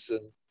 movies,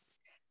 and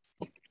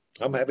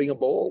I'm having a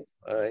ball.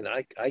 And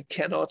I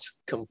cannot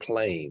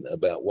complain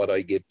about what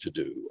I get to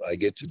do. I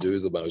get to do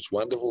the most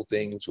wonderful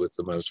things with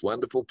the most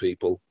wonderful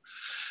people,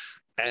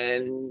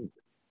 and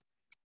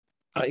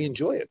I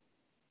enjoy it.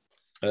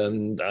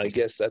 And I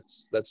guess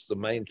that's the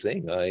main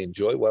thing. I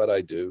enjoy what I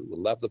do,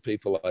 love the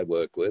people I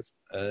work with,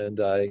 and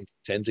I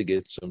tend to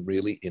get some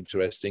really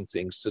interesting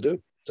things to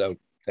do. So,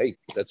 hey,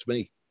 that's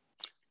me.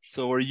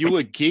 So are you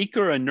a geek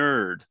or a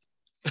nerd?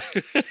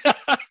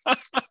 I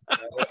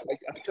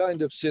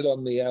kind of sit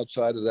on the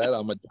outside of that.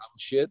 I'm a dumb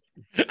shit.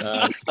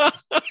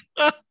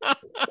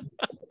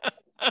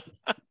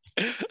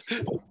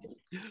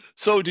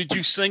 So did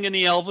you sing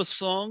any Elvis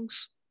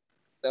songs?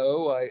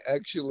 No, I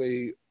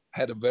actually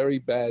had a very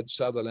bad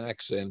Southern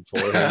accent for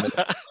him, and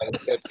I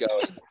kept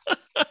going.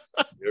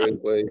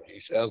 Seriously, he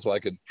sounds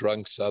like a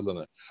drunk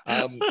Southerner.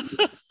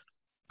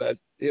 But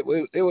it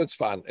was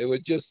fun. It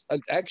was just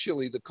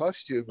actually the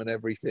costume and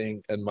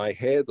everything, and my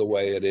hair the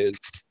way it is.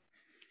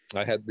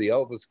 I had the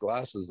Elvis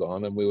glasses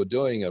on, and we were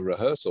doing a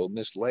rehearsal. And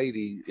this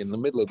lady in the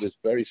middle of this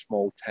very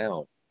small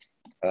town,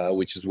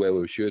 which is where we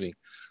were shooting,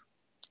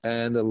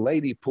 and a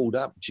lady pulled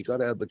up. She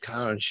got out of the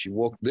car and she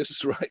walked. This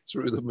is right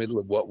through the middle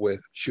of what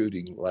we're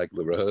shooting, like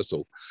the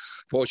rehearsal.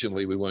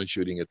 Fortunately, we weren't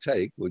shooting a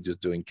take. We're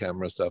just doing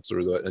camera stuff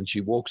through the. And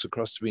she walks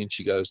across to me and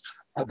she goes,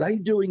 "Are they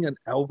doing an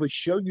Elvis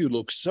show? You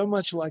look so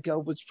much like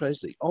Elvis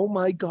Presley. Oh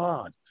my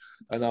God!"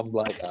 And I'm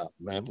like, "Oh,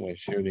 man, we're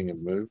shooting a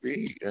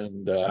movie,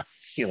 and you're right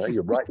in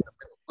the middle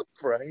of the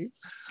frame."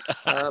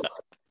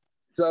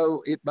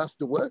 So it must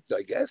have worked,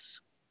 I guess.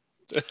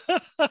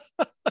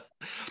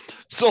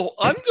 So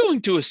I'm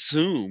going to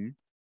assume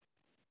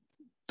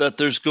that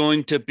there's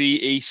going to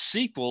be a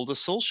sequel to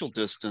Social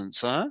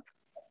Distance, huh?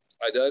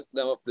 I don't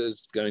know if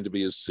there's going to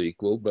be a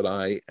sequel, but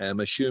I am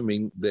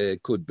assuming there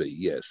could be,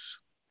 yes.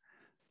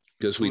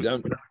 Because we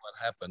don't know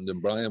what happened,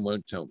 and Brian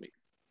won't tell me.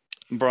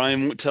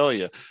 Brian won't tell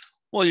you.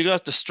 Well, you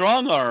got to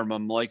strong arm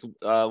him like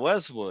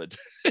Westwood.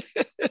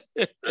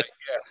 Yeah,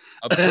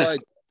 I've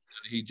tried.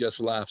 He just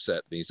laughs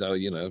at me, so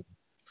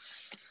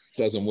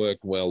doesn't work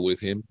well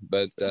with him.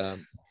 But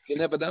you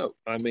never know.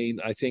 I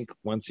mean, I think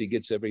once he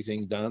gets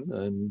everything done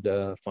and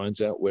finds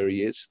out where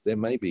he is, there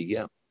may be.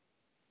 Yeah,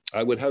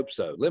 I would hope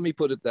so. Let me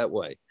put it that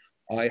way.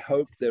 I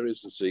hope there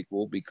is a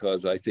sequel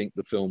because I think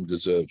the film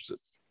deserves it.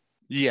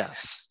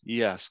 Yes.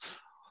 You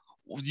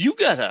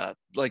got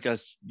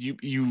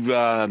you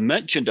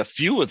mentioned a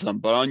few of them,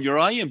 but on your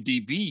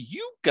IMDb,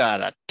 you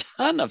got a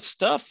ton of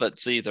stuff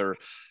that's either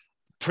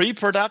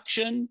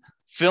pre-production,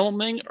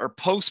 filming, or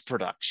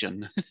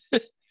post-production.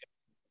 I've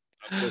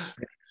just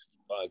finished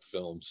 5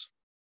 films.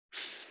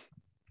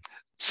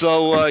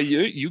 So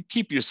you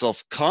keep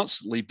yourself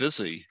constantly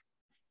busy.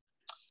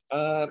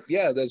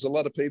 Yeah, there's a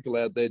lot of people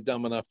out there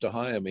dumb enough to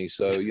hire me.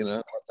 So,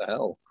 what the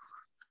hell?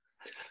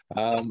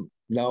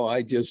 No,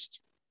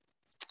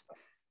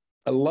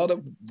 a lot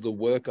of the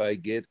work I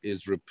get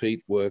is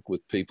repeat work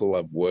with people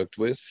I've worked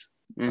with.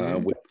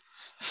 Mm-hmm.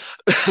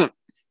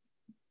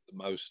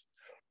 The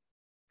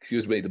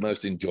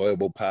most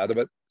enjoyable part of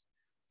it.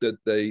 that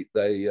they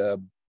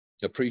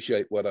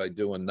appreciate what I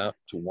do enough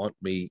to want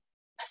me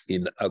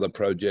in other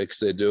projects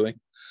they're doing.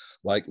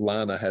 Like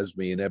Lana has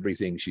me in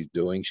everything she's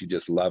doing. She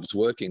just loves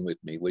working with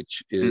me,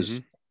 which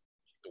is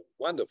a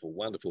wonderful,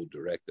 wonderful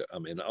director. I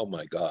mean, oh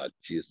my God,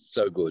 she is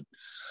so good.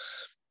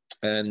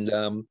 And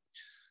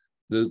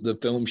the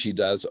films she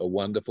does are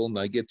wonderful, and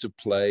I get to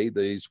play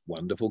these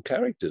wonderful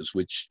characters,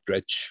 which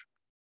stretch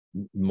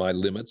my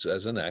limits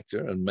as an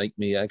actor and make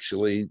me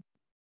actually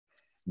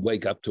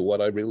wake up to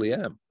what I really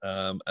am.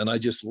 And I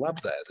just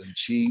love that. And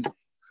she,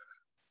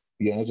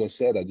 yeah, as I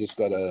said, I just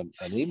got an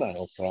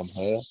email from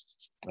her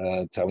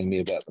telling me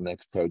about the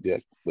next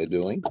project we're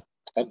doing.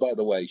 And by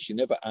the way, she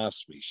never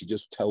asks me. She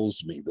just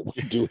tells me that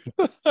we're doing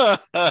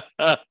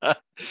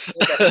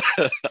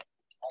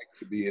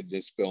to be in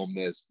this film.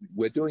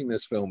 We're doing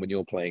this film and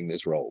you're playing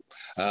this role.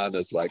 And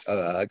it's like,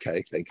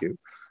 okay, thank you.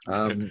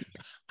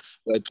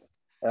 But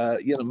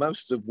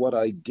most of what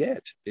I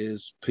get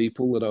is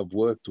people that I've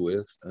worked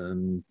with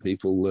and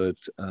people that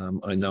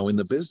I know in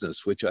the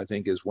business, which I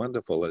think is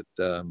wonderful. It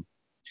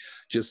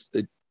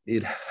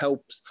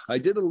helps. I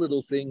did a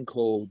little thing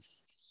called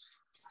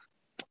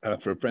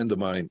for a friend of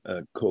mine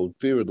called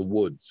Fear of the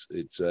Woods.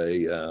 It's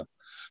a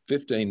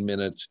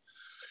 15-minute.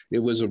 It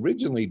was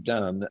originally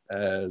done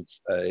as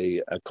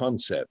a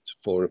concept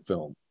for a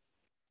film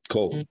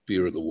called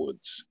Fear of the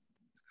Woods,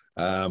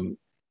 and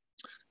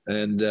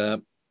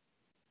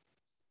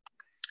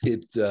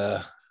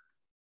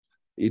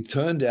it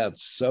turned out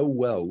so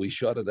well. We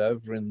shot it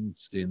over in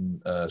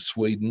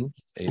Sweden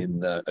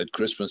at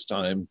Christmas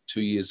time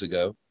 2 years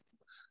ago,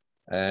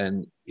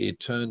 and it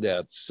turned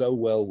out so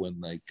well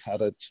when they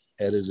cut it,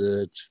 edited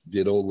it,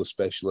 did all the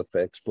special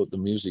effects, put the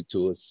music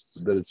to it,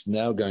 that it's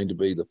now going to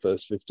be the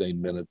first 15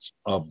 minutes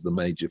of the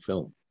major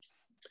film.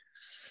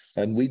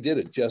 And we did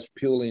it just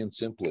purely and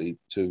simply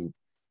to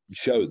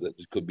show that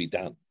it could be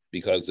done,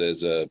 because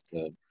there's a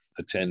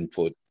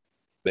 10-foot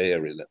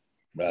bear in it,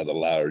 rather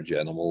large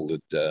animal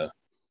that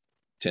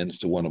tends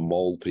to want to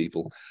maul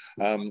people.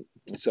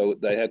 So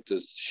they had to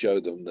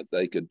show them that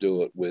they could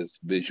do it with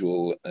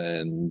visual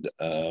and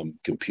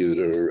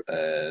computer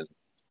and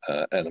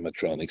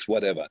animatronics,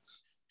 whatever,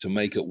 to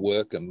make it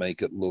work and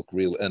make it look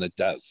real. And it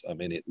does. I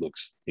mean, it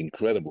looks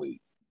incredibly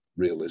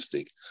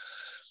realistic.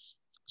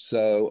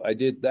 So I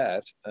did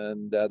that,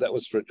 and that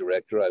was for a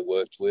director I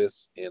worked with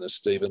in a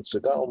Steven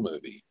Seagal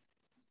movie.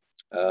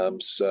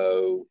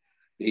 So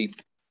he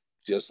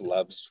just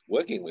loves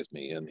working with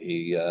me, and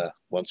he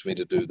wants me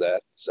to do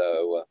that.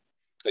 So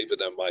even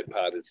though my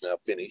part is now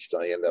finished,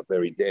 I end up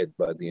very dead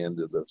by the end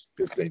of the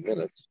 15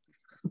 minutes.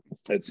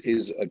 It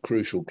is a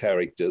crucial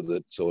character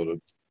that sort of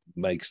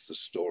makes the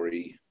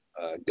story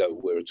go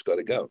where it's got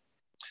to go.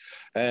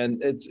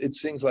 And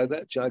it's things like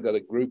that. I got a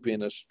group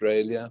in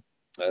Australia,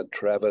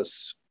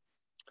 Travis,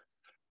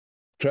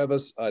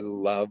 I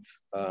love.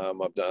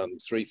 I've done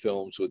 3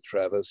 films with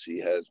Travis. He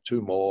has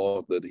 2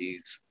 more that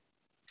he's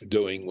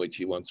doing, which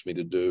he wants me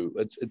to do.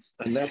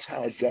 And that's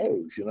how it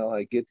goes.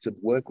 I get to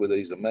work with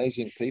these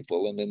amazing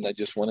people, and then they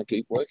just want to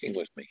keep working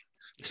with me.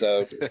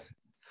 So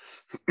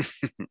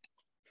I'm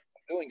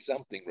doing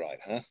something right,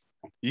 huh?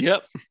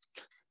 Yep.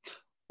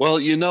 Well,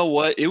 you know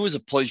what? It was a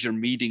pleasure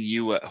meeting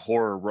you at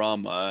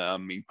Horror-rama. I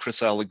mean,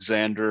 Chris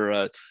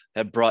Alexander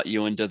had brought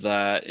you into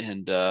that,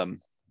 and tell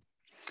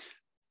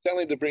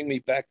him to bring me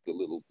back, the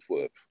little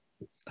twerp.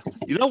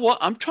 You know what?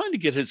 I'm trying to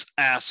get his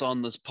ass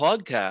on this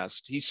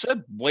podcast. He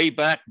said way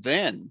back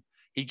then.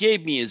 He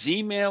gave me his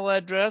email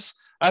address.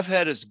 I've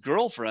had his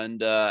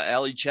girlfriend,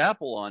 Allie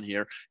Chappell, on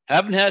here.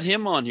 Haven't had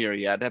him on here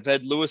yet. I've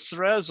had Louis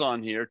Therese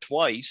on here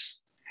twice.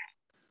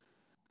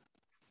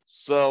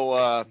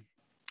 So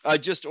I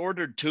just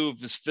ordered 2 of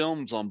his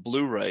films on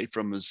Blu-ray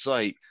from his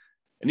site,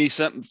 and he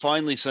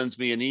finally sends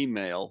me an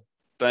email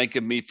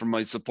thanking me for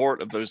my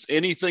support. If there's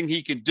anything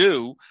he can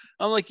do,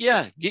 I'm like,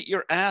 yeah, get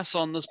your ass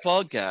on this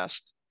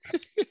podcast.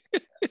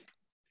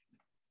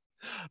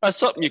 That's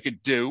something you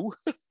could do.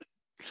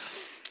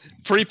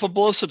 Free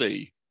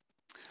publicity.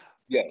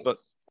 Yeah. But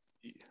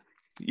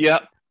yeah,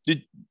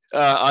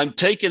 I'm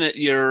taking it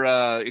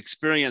your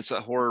experience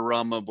at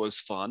Horror-rama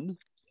was fun.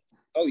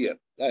 Oh yeah,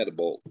 I had a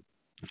ball.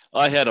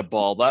 I had a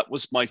ball. That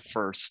was my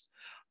first.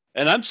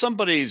 And I'm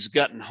somebody who's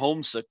gotten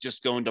homesick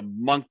just going to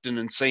Moncton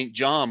and St.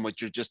 John,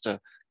 which are just a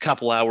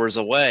couple hours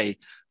away.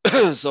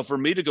 So for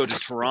me to go to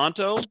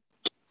Toronto,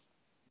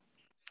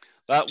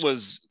 that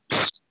was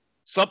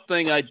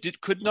something I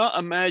could not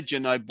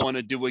imagine I'd want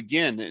to do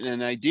again.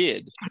 And I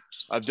did.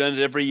 I've done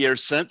it every year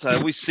since. I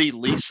always see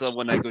Lisa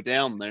when I go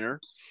down there.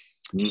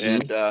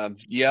 Mm-hmm. And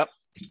yep.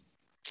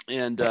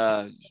 And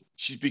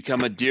she's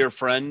become a dear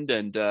friend,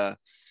 and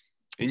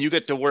you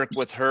get to work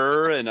with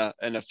her in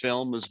a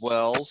film as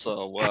well.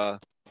 So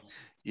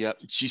yeah,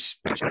 she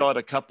shot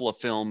a couple of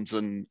films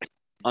in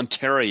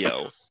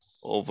Ontario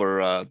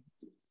over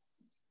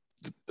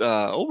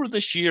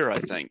this year,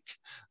 I think.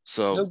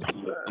 So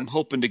I'm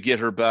hoping to get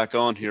her back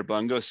on here, but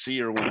I'm going to see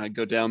her when I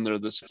go down there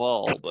this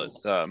fall. But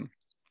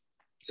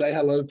say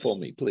hello for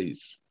me,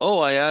 please. Oh,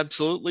 I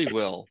absolutely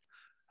will.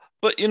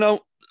 But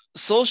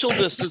social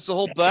distance, the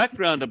whole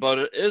background about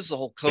it is the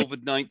whole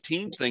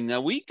COVID-19 thing.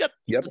 Now we got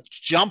Yep. the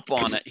jump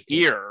on it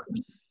here.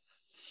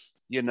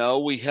 You know,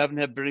 we haven't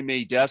had very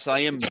many deaths. I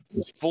am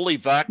fully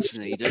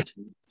vaccinated,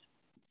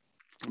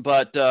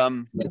 but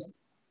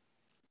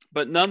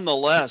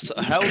nonetheless,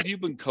 how have you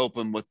been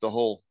coping with the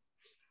whole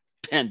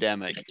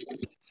pandemic?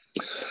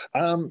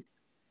 Um,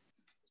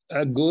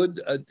 Good.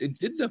 It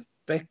didn't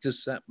affect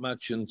us that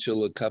much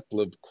until a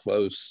couple of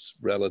close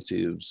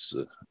relatives,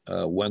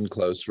 one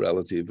close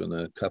relative and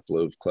a couple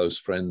of close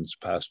friends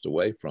passed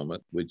away from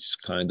it, which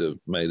kind of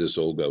made us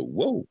all go,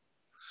 whoa.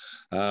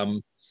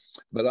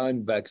 But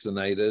I'm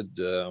vaccinated,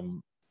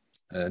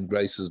 and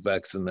Grace is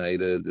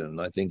vaccinated, and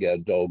I think our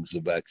dogs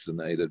are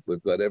vaccinated.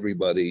 We've got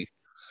everybody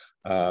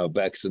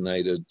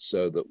vaccinated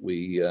so that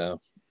we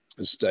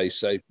stay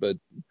safe. But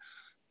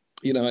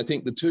you know, I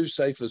think the two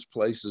safest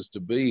places to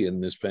be in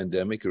this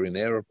pandemic are in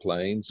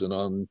airplanes and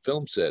on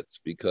film sets,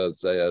 because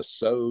they are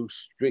so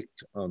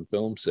strict on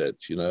film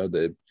sets. You know,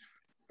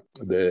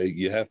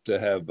 you have to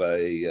have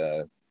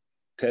a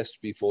test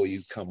before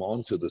you come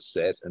onto the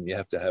set, and you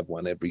have to have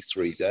one every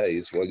 3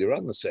 days while you're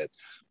on the set.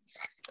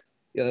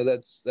 You know,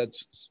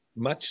 that's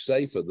much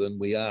safer than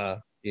we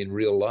are in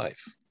real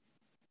life.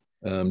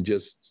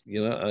 Just,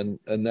 you know,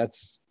 and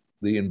that's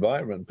the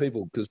environment.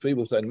 Because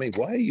people say to me,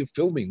 why are you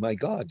filming? My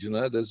God, you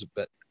know,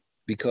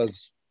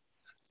 because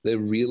they're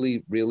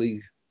really,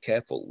 really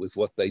careful with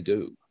what they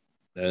do,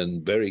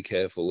 and very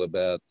careful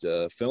about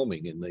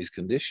filming in these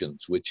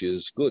conditions, which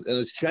is good. And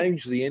it's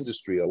changed the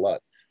industry a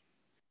lot.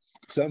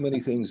 So many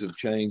things have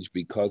changed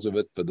because of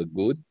it for the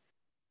good,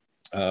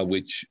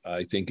 which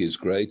I think is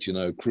great. You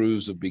know,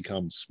 crews have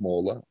become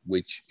smaller,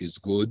 which is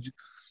good.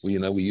 You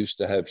know, we used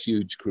to have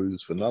huge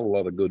crews for not a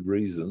lot of good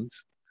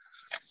reasons.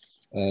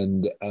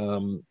 And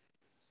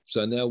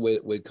so now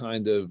we're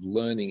kind of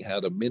learning how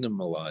to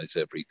minimalize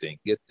everything,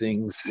 get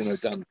things, you know,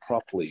 done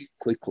properly,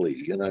 quickly,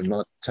 you know,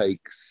 not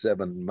take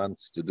 7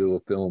 months to do a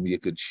film you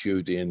could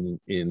shoot in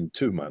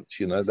 2 months,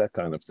 you know, that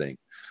kind of thing.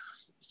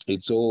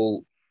 It's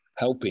all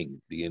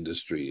helping the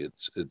industry.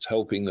 It's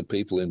helping the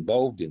people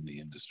involved in the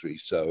industry.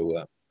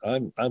 So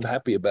I'm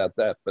happy about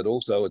that, but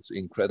also it's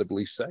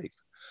incredibly safe.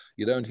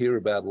 You don't hear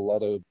about a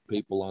lot of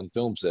people on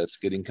film sets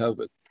getting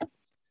COVID,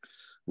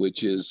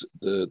 which is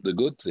the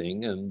good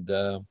thing. And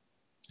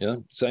you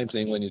know, same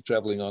thing when you're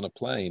traveling on a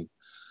plane.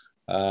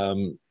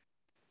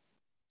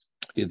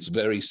 It's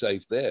very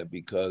safe there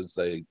because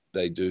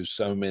they do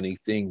so many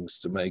things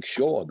to make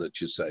sure that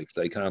you're safe.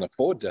 They can't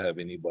afford to have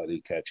anybody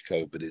catch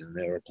COVID in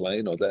an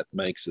airplane, or that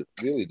makes it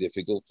really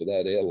difficult for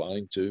that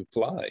airline to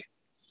fly.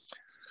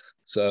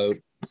 So,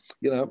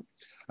 you know,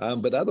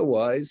 but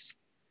otherwise,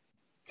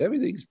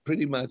 everything's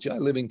pretty much, I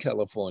live in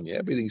California,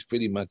 everything's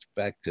pretty much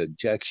back to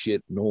jack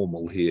shit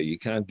normal here. You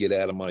can't get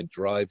out of my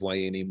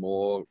driveway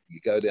anymore. You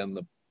go down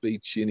the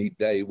beach any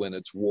day when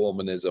it's warm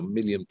and there's a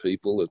million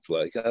people. It's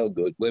like, oh,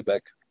 good, we're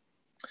back.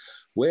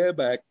 We're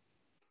back.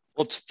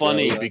 Well, it's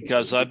funny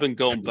because I've been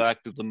going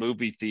back to the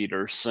movie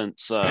theater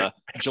since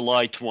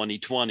July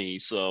 2020.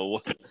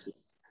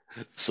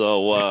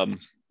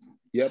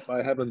 Yep,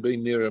 I haven't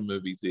been near a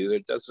movie theater.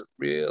 It doesn't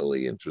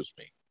really interest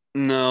me.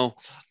 No,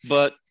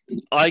 but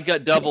I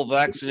got double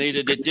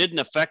vaccinated. It didn't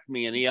affect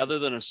me any, other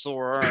than a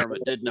sore arm.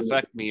 It didn't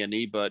affect me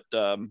any, but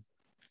yeah,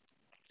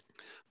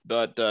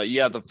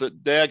 the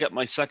day I got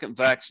my second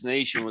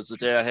vaccination was the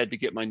day I had to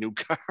get my new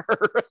car.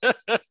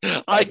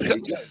 I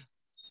could,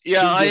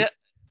 yeah,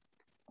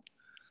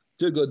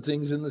 two good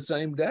things in the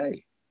same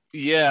day.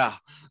 Yeah,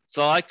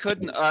 so I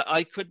could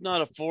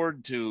not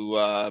afford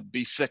to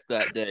be sick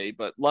that day,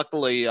 but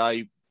luckily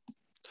I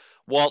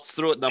waltzed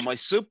through it. Now my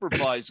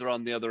supervisor,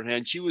 on the other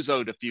hand, she was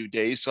out a few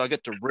days, so I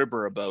got to rib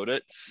her about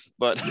it.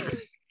 But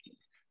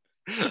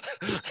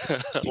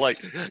like,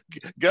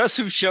 guess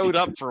who showed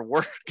up for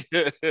work?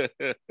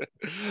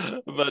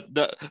 but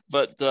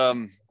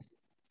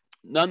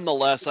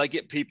nonetheless, I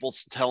get people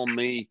telling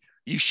me,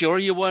 "You sure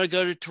you want to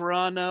go to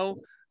Toronto?"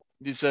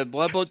 He said,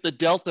 "What about the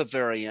Delta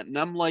variant?" And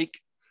I'm like,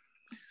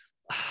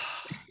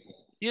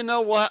 you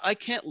know what? I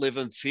can't live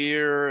in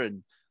fear,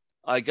 and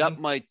I got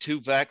my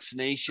 2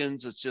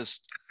 vaccinations. It's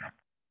just,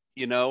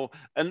 you know,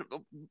 and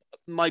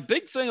my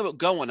big thing about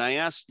going, I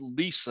asked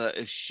Lisa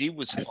if she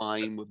was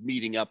fine with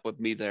meeting up with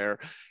me there,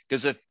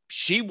 because if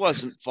she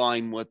wasn't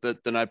fine with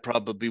it, then I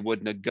probably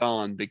wouldn't have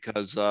gone,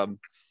 because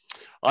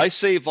I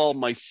save all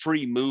my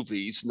free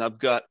movies, and I've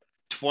got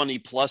 20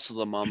 plus of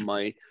them on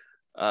my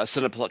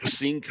Cineplex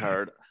scene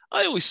card.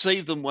 I always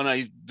save them when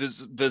I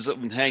visit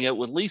and hang out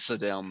with Lisa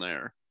down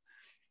there.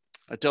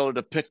 I tell her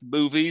to pick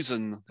movies,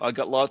 and I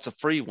got lots of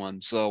free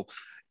ones. So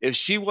if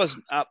she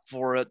wasn't up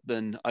for it,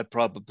 then I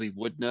probably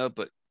wouldn't have.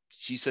 But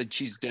she said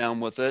she's down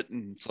with it,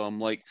 and so I'm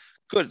like,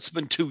 good. It's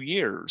been 2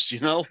 years, you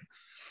know.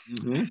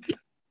 Mm-hmm.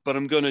 But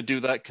I'm going to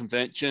do that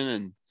convention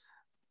and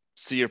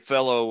see your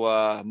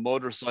fellow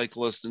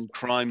motorcyclist in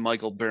crime,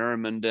 Michael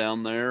Berryman,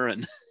 down there.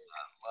 And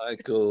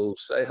Michael,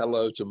 say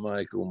hello to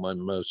Michael, my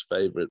most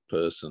favorite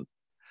person.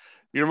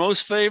 Your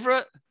most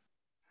favorite?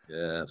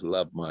 Yeah,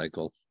 love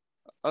Michael.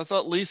 I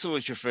thought Lisa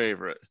was your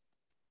favorite.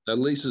 Now,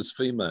 Lisa's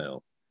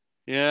female.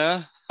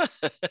 Yeah.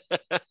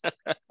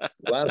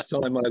 Last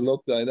time I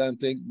looked, I don't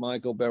think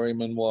Michael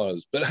Berryman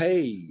was. But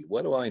hey,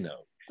 what do I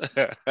know?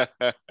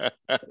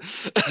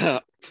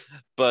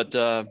 But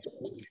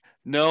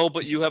no,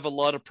 but you have a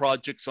lot of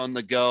projects on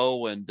the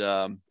go, and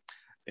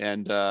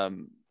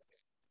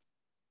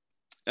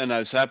and I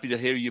was happy to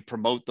hear you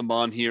promote them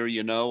on here.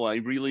 You know, I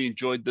really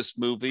enjoyed this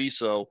movie,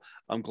 so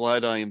I'm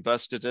glad I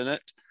invested in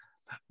it.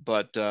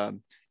 But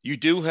you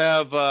do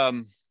have,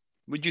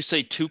 would you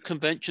say, two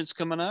conventions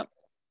coming up?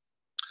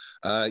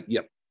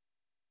 Yep,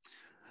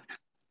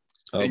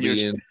 I'll And you're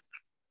be in.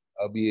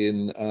 I'll be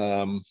in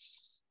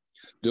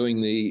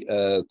doing the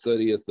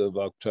 30th of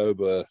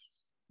October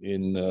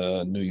in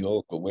New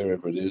York or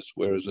wherever it is.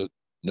 Where is it?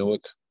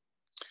 Newark.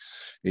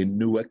 In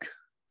Newark.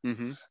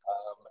 mm-hmm.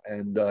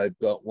 And I've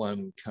got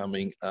one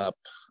coming up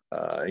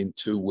in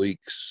 2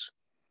 weeks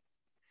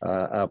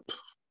up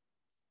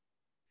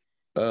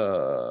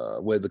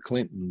where the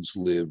Clintons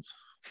live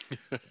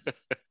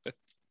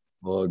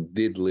or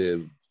did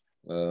live.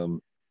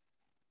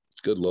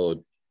 Good Lord.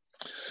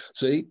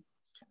 See,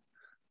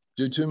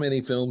 do too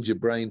many films, your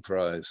brain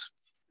fries.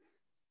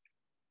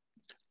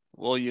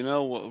 Well, you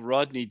know what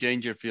Rodney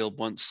Dangerfield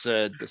once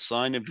said, the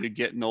sign of you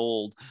getting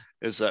old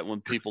is that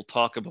when people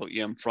talk about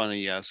you in front of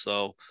you.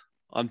 So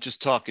I'm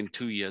just talking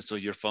to you, so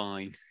you're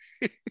fine.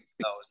 Oh,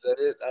 is that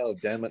it? Oh,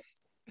 damn it.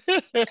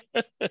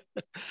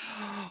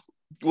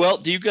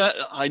 Well,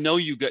 I know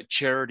you got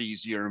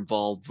charities you're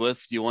involved with.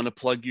 Do you want to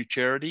plug your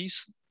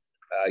charities?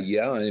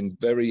 Yeah, I'm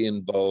very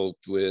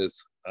involved with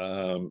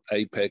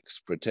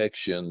Apex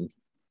Protection.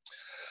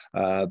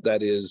 That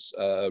is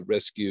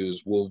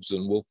rescues wolves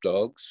and wolf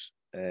dogs.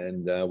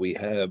 And we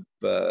have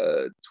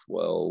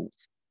 12,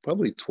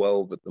 probably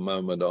 12 at the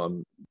moment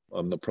on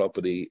the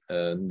property.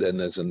 And then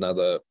there's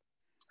another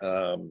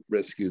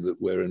rescue that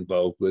we're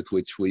involved with,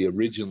 which we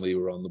originally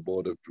were on the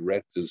board of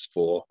directors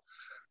for.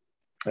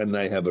 And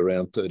they have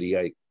around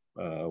 38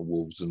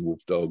 wolves and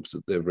wolf dogs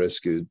that they've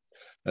rescued.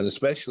 And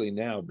especially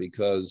now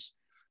because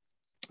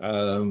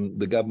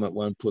the government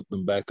won't put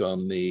them back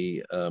on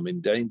the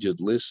endangered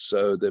list,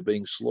 so they're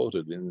being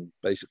slaughtered in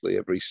basically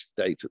every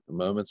state at the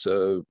moment.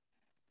 So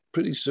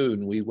pretty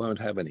soon we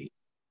won't have any.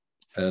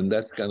 And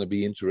that's going to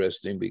be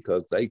interesting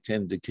because they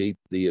tend to keep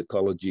the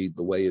ecology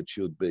the way it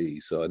should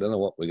be. So I don't know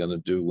what we're going to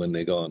do when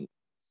they're gone.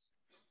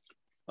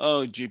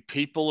 Oh, gee,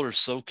 people are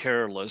so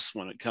careless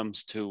when it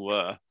comes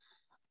to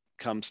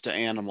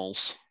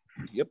animals.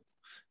 Yep.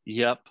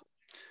 Yep.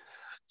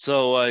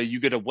 So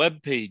you get a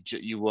web page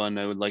that you want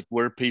to like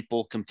where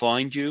people can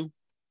find you.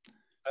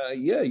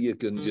 Yeah, you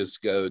can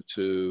just go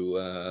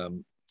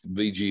to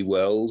VG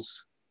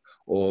Wells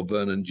or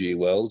Vernon G.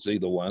 Wells,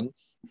 either one,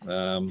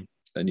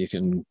 and you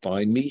can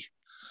find me.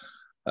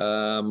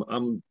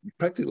 I'm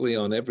practically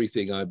on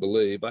everything, I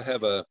believe. I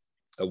have a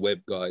web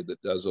guide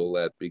that does all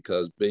that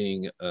because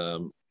being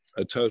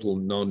a total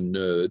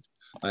non-nerd,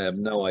 I have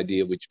no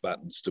idea which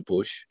buttons to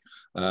push,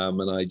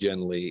 and I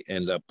generally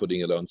end up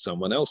putting it on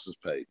someone else's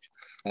page.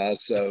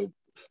 So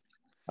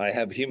I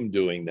have him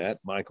doing that.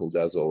 Michael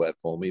does all that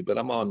for me, but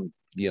I'm on,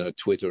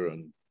 Twitter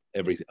and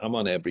everything. I'm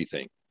on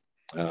everything.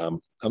 I'm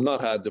not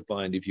hard to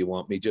find if you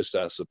want me. Just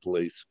ask the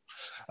police.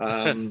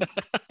 Uh,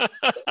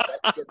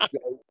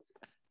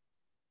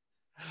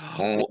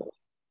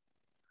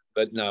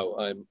 but no,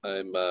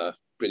 I'm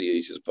pretty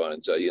easy to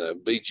find. So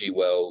BG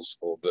Wells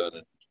or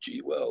Vernon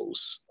G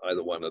Wells,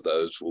 either one of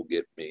those will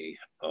get me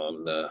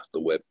on the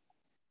web.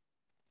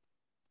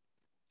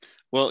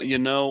 Well,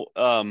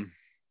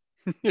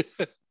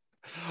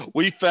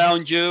 we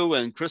found you,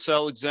 and Chris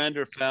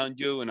Alexander found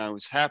you, and I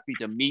was happy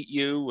to meet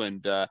you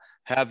and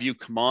have you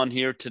come on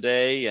here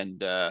today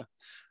and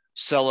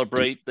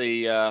celebrate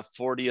the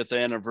 40th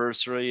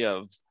anniversary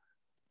of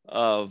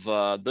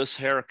this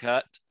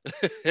haircut.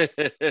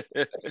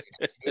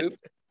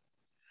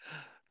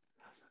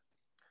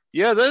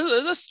 Yeah,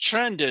 this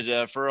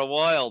trended for a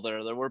while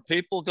there. There were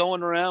people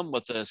going around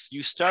with this.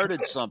 You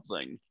started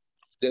something.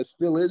 There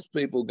still is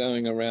people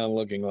going around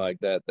looking like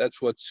that.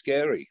 That's what's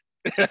scary.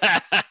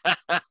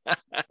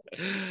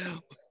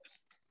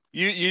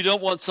 You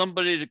don't want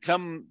somebody to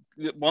come,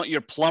 want your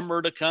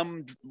plumber to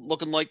come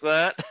looking like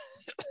that?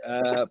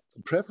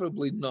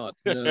 Preferably not.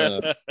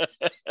 No.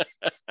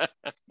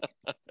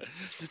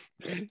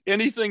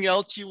 Anything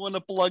else you want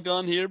to plug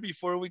on here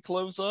before we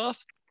close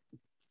off?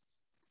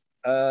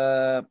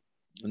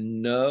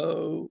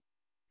 No.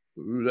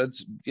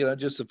 That's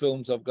just the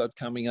films I've got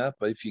coming up.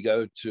 If you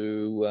go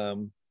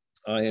to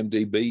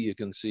IMDb, you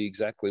can see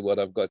exactly what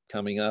I've got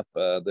coming up.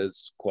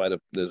 There's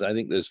I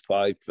think there's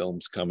 5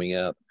 films coming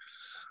out.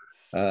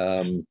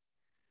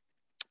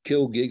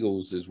 Kill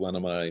Giggles is one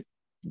of my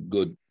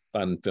good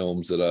fun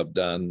films that I've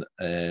done,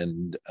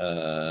 and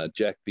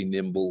Jack Be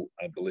Nimble,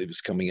 I believe,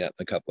 is coming out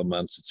in a couple of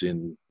months. It's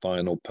in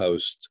final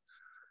post,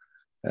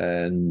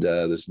 and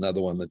there's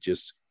another one that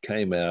just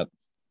came out.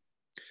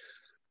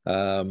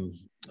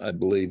 I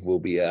believe will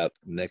be out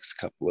next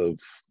couple of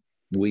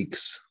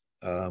weeks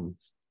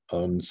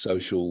on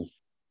social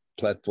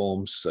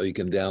platforms, so you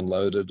can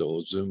download it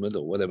or Zoom it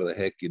or whatever the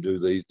heck you do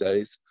these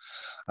days.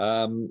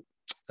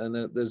 And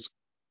there's,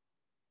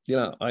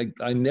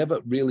 I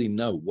never really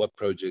know what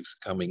projects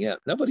are coming out.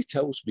 Nobody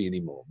tells me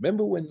anymore.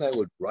 Remember when they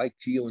would write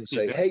to you and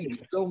say, hey, your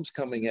film's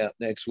coming out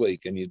next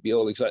week, and you'd be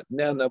all excited.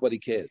 Now nobody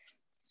cares.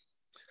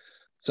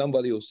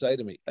 Somebody will say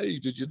to me, hey,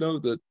 did you know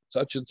that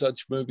such and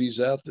such movie's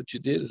out that you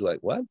did? It's like,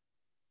 what?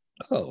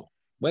 Oh,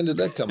 when did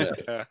that come out?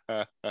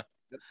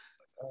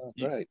 Oh,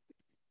 great.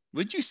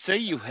 Would you say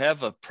you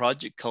have a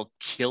project called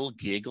Kill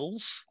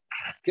Giggles?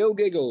 Kill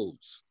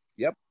Giggles.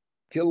 Yep.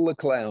 Kill the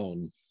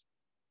Clown.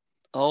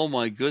 Oh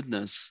my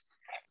goodness.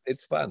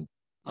 It's fun.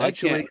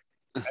 Actually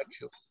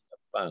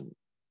fun.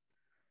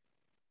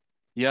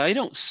 Yeah, I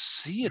don't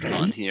see it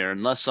on here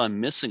unless I'm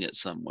missing it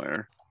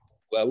somewhere.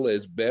 Well,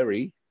 there's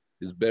Barry.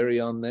 Is Barry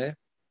on there?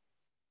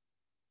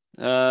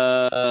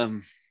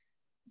 Oh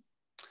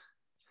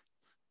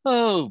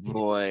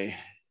boy.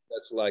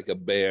 That's like a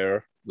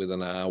bear with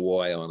an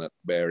RY on it,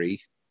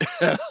 Barry.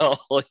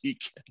 Holy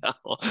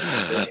cow.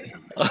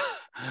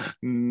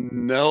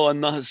 No, I'm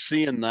not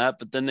seeing that,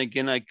 but then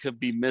again, I could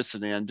be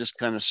missing it. I'm just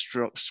kind of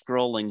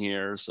scrolling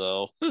here.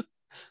 So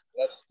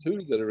that's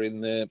two that are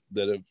in there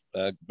that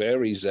have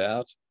Barry's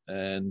out,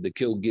 and the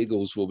Kill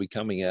Giggles will be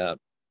coming out.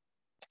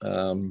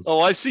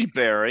 Oh, I see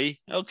Barry.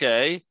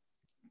 Okay.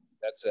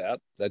 That's out.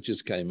 That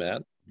just came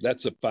out.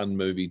 That's a fun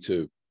movie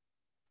too.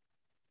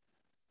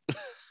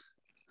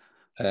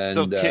 And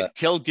so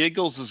Kill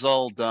Giggles is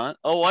all done.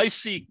 Oh, I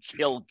see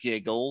Kill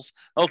Giggles.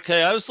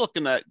 Okay, I was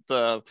looking at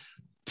the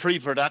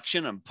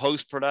pre-production and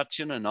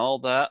post-production and all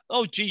that.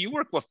 Oh, gee, you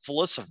work with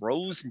Felissa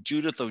Rose and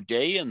Judith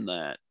O'Dea in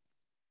that.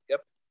 Yep.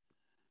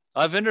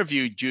 I've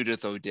interviewed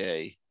Judith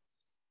O'Dea.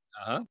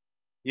 Uh-huh.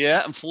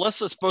 Yeah, and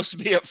Felissa's supposed to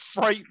be at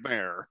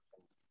Frightmare.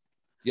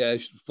 Yeah,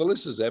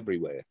 Felissa's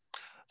everywhere.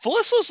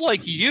 Felissa's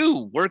like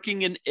you,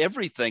 working in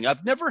everything.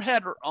 I've never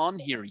had her on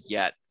here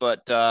yet,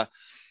 but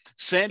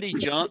Sandy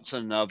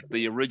Johnson of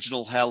the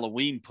original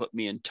Halloween put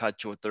me in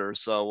touch with her.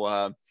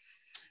 So,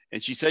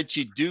 and she said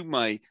she'd do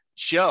my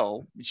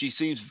show.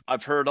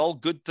 I've heard all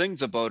good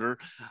things about her,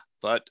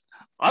 but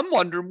I'm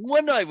wondering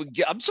when I would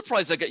get. I'm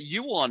surprised I got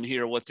you on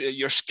here with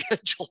your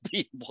schedule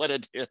being what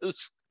it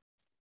is.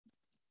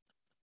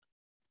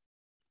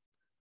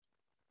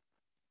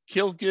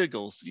 Kill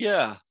Giggles,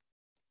 yeah.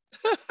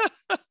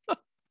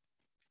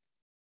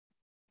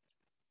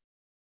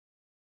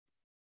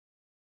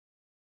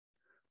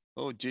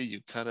 Oh, gee,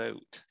 you cut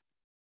out.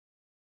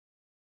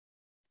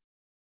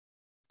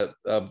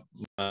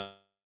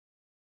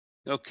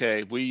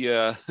 Okay, we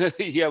yeah,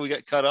 we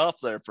got cut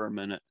off there for a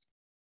minute.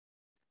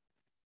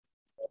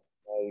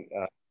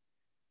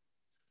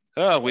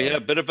 We had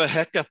a bit of a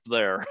hiccup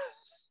there.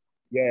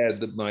 Yeah,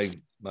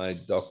 my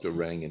doctor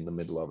rang in the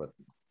middle of it.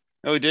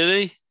 Oh,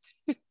 did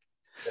he?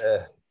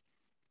 Yeah.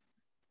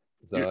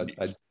 So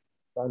I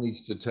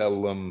managed to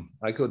tell them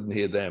I couldn't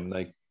hear them.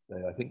 I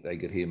think they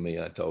could hear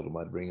me. I told them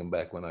I'd bring them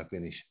back when I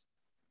finish.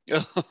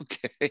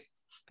 Okay.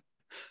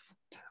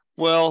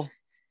 Well,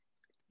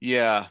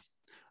 yeah.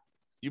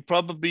 You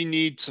probably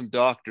need some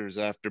doctors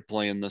after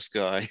playing this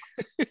guy.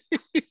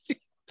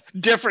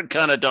 Different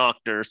kind of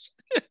doctors.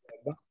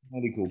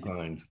 Medical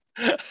kind.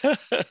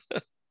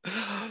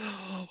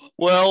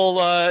 Well,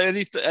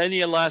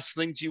 any last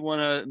things you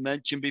want to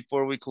mention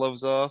before we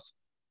close off?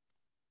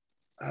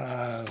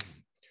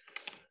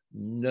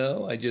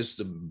 No, I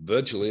just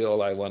virtually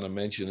all I want to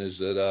mention is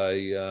that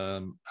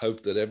I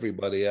hope that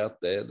everybody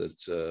out there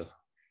that's a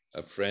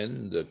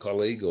friend, a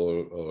colleague,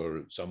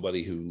 or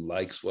somebody who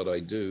likes what I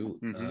do,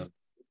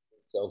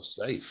 self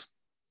safe,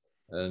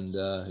 and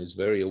is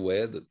very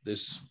aware that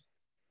this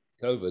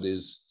COVID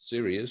is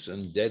serious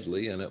and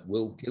deadly, and it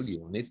will kill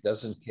you, and it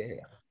doesn't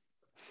care.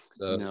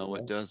 So, no,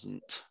 it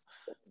doesn't.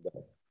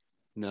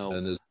 No.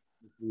 And as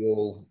we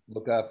all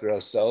look after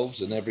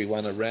ourselves and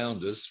everyone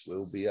around us,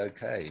 we'll be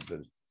okay.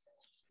 But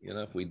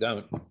if we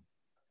don't,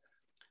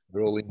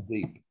 we're all in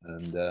deep.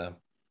 And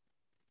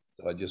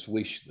so I just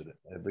wish that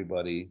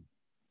everybody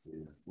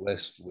is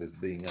blessed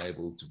with being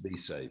able to be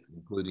safe,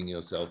 including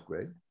yourself,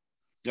 Greg.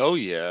 Oh,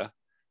 yeah.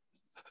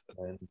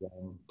 And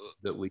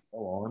that we go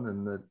on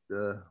and that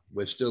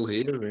we're still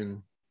here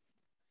in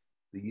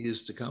the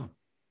years to come.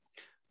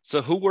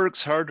 So who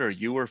works harder,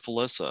 you or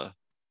Felissa?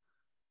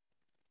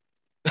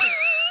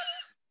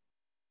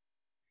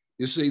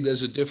 You see,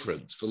 there's a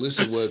difference.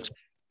 Felissa works,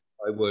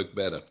 I work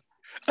better.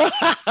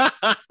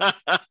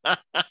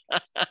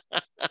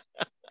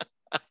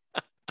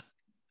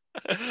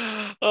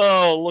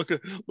 Oh,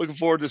 looking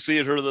forward to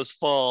seeing her this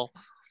fall.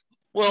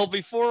 Well,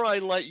 before I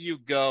let you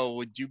go,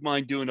 would you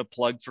mind doing a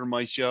plug for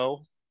my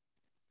show?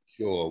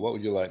 Sure. What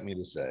would you like me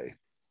to say?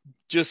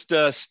 Just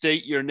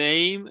state your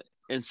name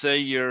and say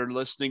you're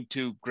listening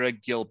to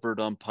Greg Gilbert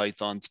on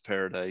Python's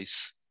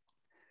Paradise.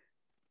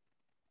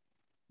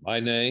 My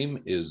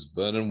name is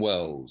Vernon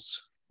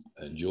Wells,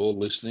 and you're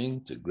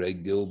listening to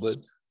Greg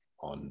Gilbert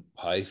on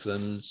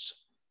Python's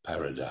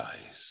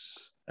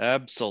Paradise.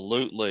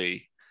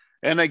 Absolutely.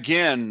 And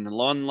again,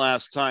 one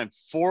last time,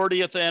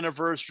 40th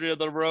anniversary of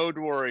the Road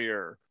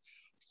Warrior.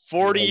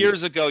 40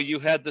 years ago, you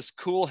had this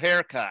cool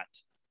haircut.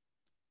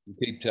 You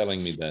keep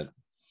telling me that.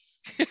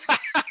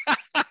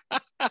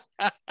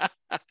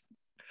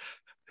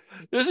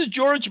 Isn't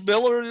George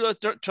Miller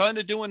trying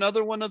to do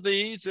another one of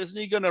these? Isn't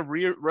he going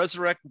to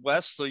resurrect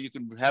Wes so you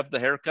can have the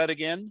haircut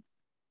again?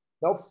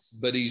 Nope.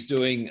 But he's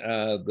doing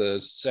the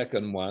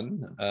second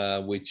one,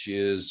 which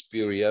is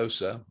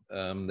Furiosa.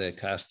 They're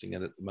casting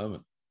it at the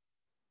moment.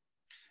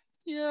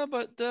 Yeah,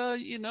 but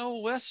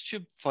Wes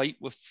should fight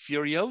with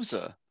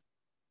Furiosa.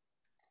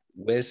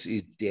 Wes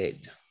is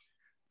dead.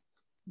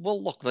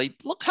 Well, look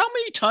how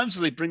many times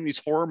do they bring these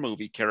horror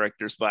movie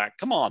characters back?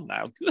 Come on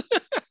now.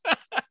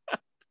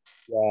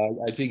 Yeah,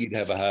 I think he'd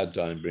have a hard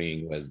time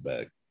bringing Wes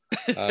back.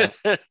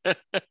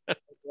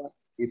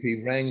 If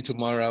he rang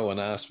tomorrow and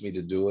asked me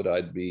to do it,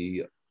 I'd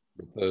be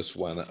the first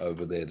one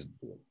over there to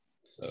do it.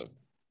 So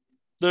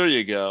there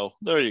you go.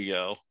 There you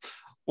go.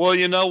 Well,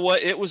 you know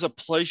what? It was a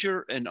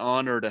pleasure and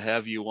honor to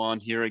have you on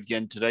here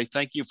again today.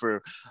 Thank you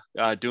for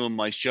doing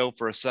my show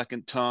for a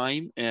second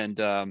time. And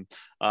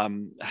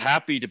I'm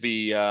happy to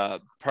be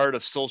part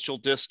of Social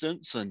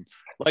Distance. And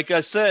like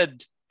I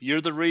said,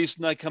 you're the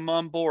reason I come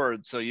on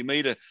board. So you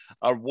made a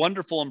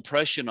wonderful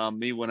impression on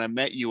me when I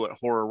met you at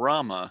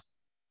Horror-rama.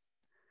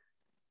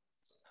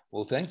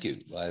 Well, thank you.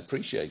 I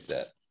appreciate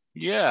that.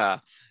 Yeah.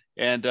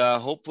 And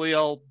hopefully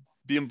I'll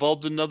be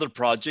involved in another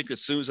project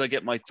as soon as I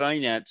get my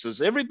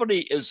finances.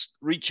 Everybody is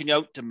reaching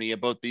out to me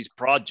about these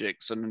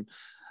projects, and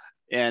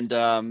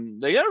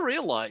they got to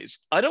realize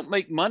I don't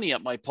make money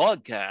at my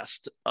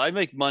podcast. I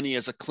make money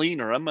as a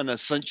cleaner. I'm an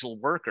essential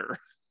worker.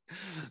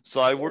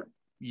 So I work.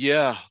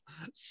 Yeah.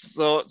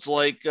 So it's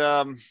like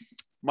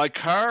my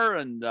car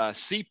and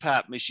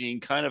CPAP machine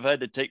kind of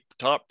had to take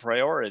top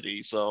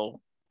priority.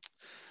 So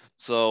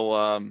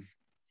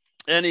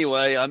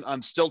anyway,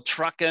 I'm still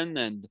trucking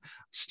and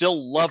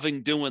still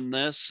loving doing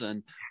this,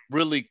 and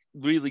really,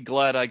 really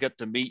glad I got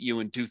to meet you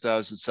in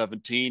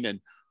 2017.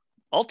 And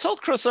I'll tell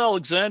Chris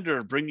Alexander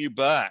to bring you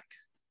back.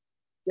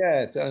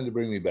 Yeah, tell him to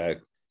bring me back.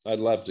 I'd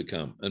love to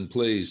come. And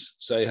please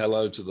say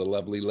hello to the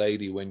lovely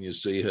lady when you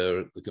see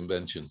her at the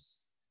convention.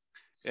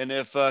 And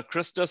if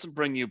Chris doesn't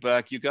bring you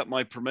back, you got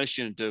my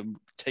permission to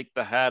take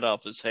the hat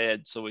off his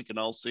head so we can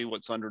all see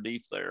what's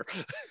underneath there.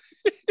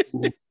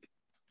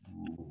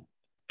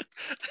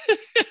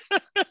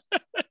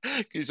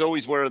 He's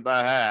always wearing the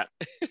hat.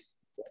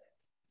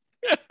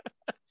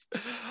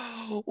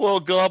 Well,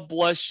 God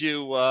bless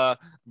you,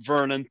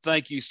 Vernon.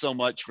 Thank you so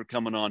much for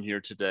coming on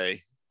here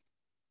today.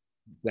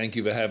 Thank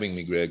you for having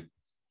me, Greg.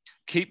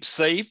 Keep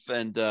safe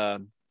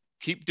and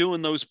keep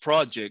doing those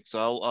projects.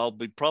 I'll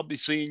be probably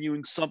seeing you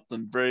in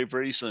something very,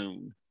 very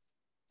soon.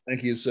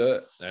 Thank you,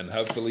 sir. And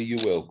hopefully you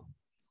will.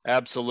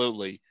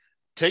 Absolutely.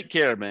 Take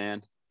care,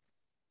 man.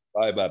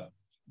 Bye, bud.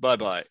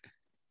 Bye-bye.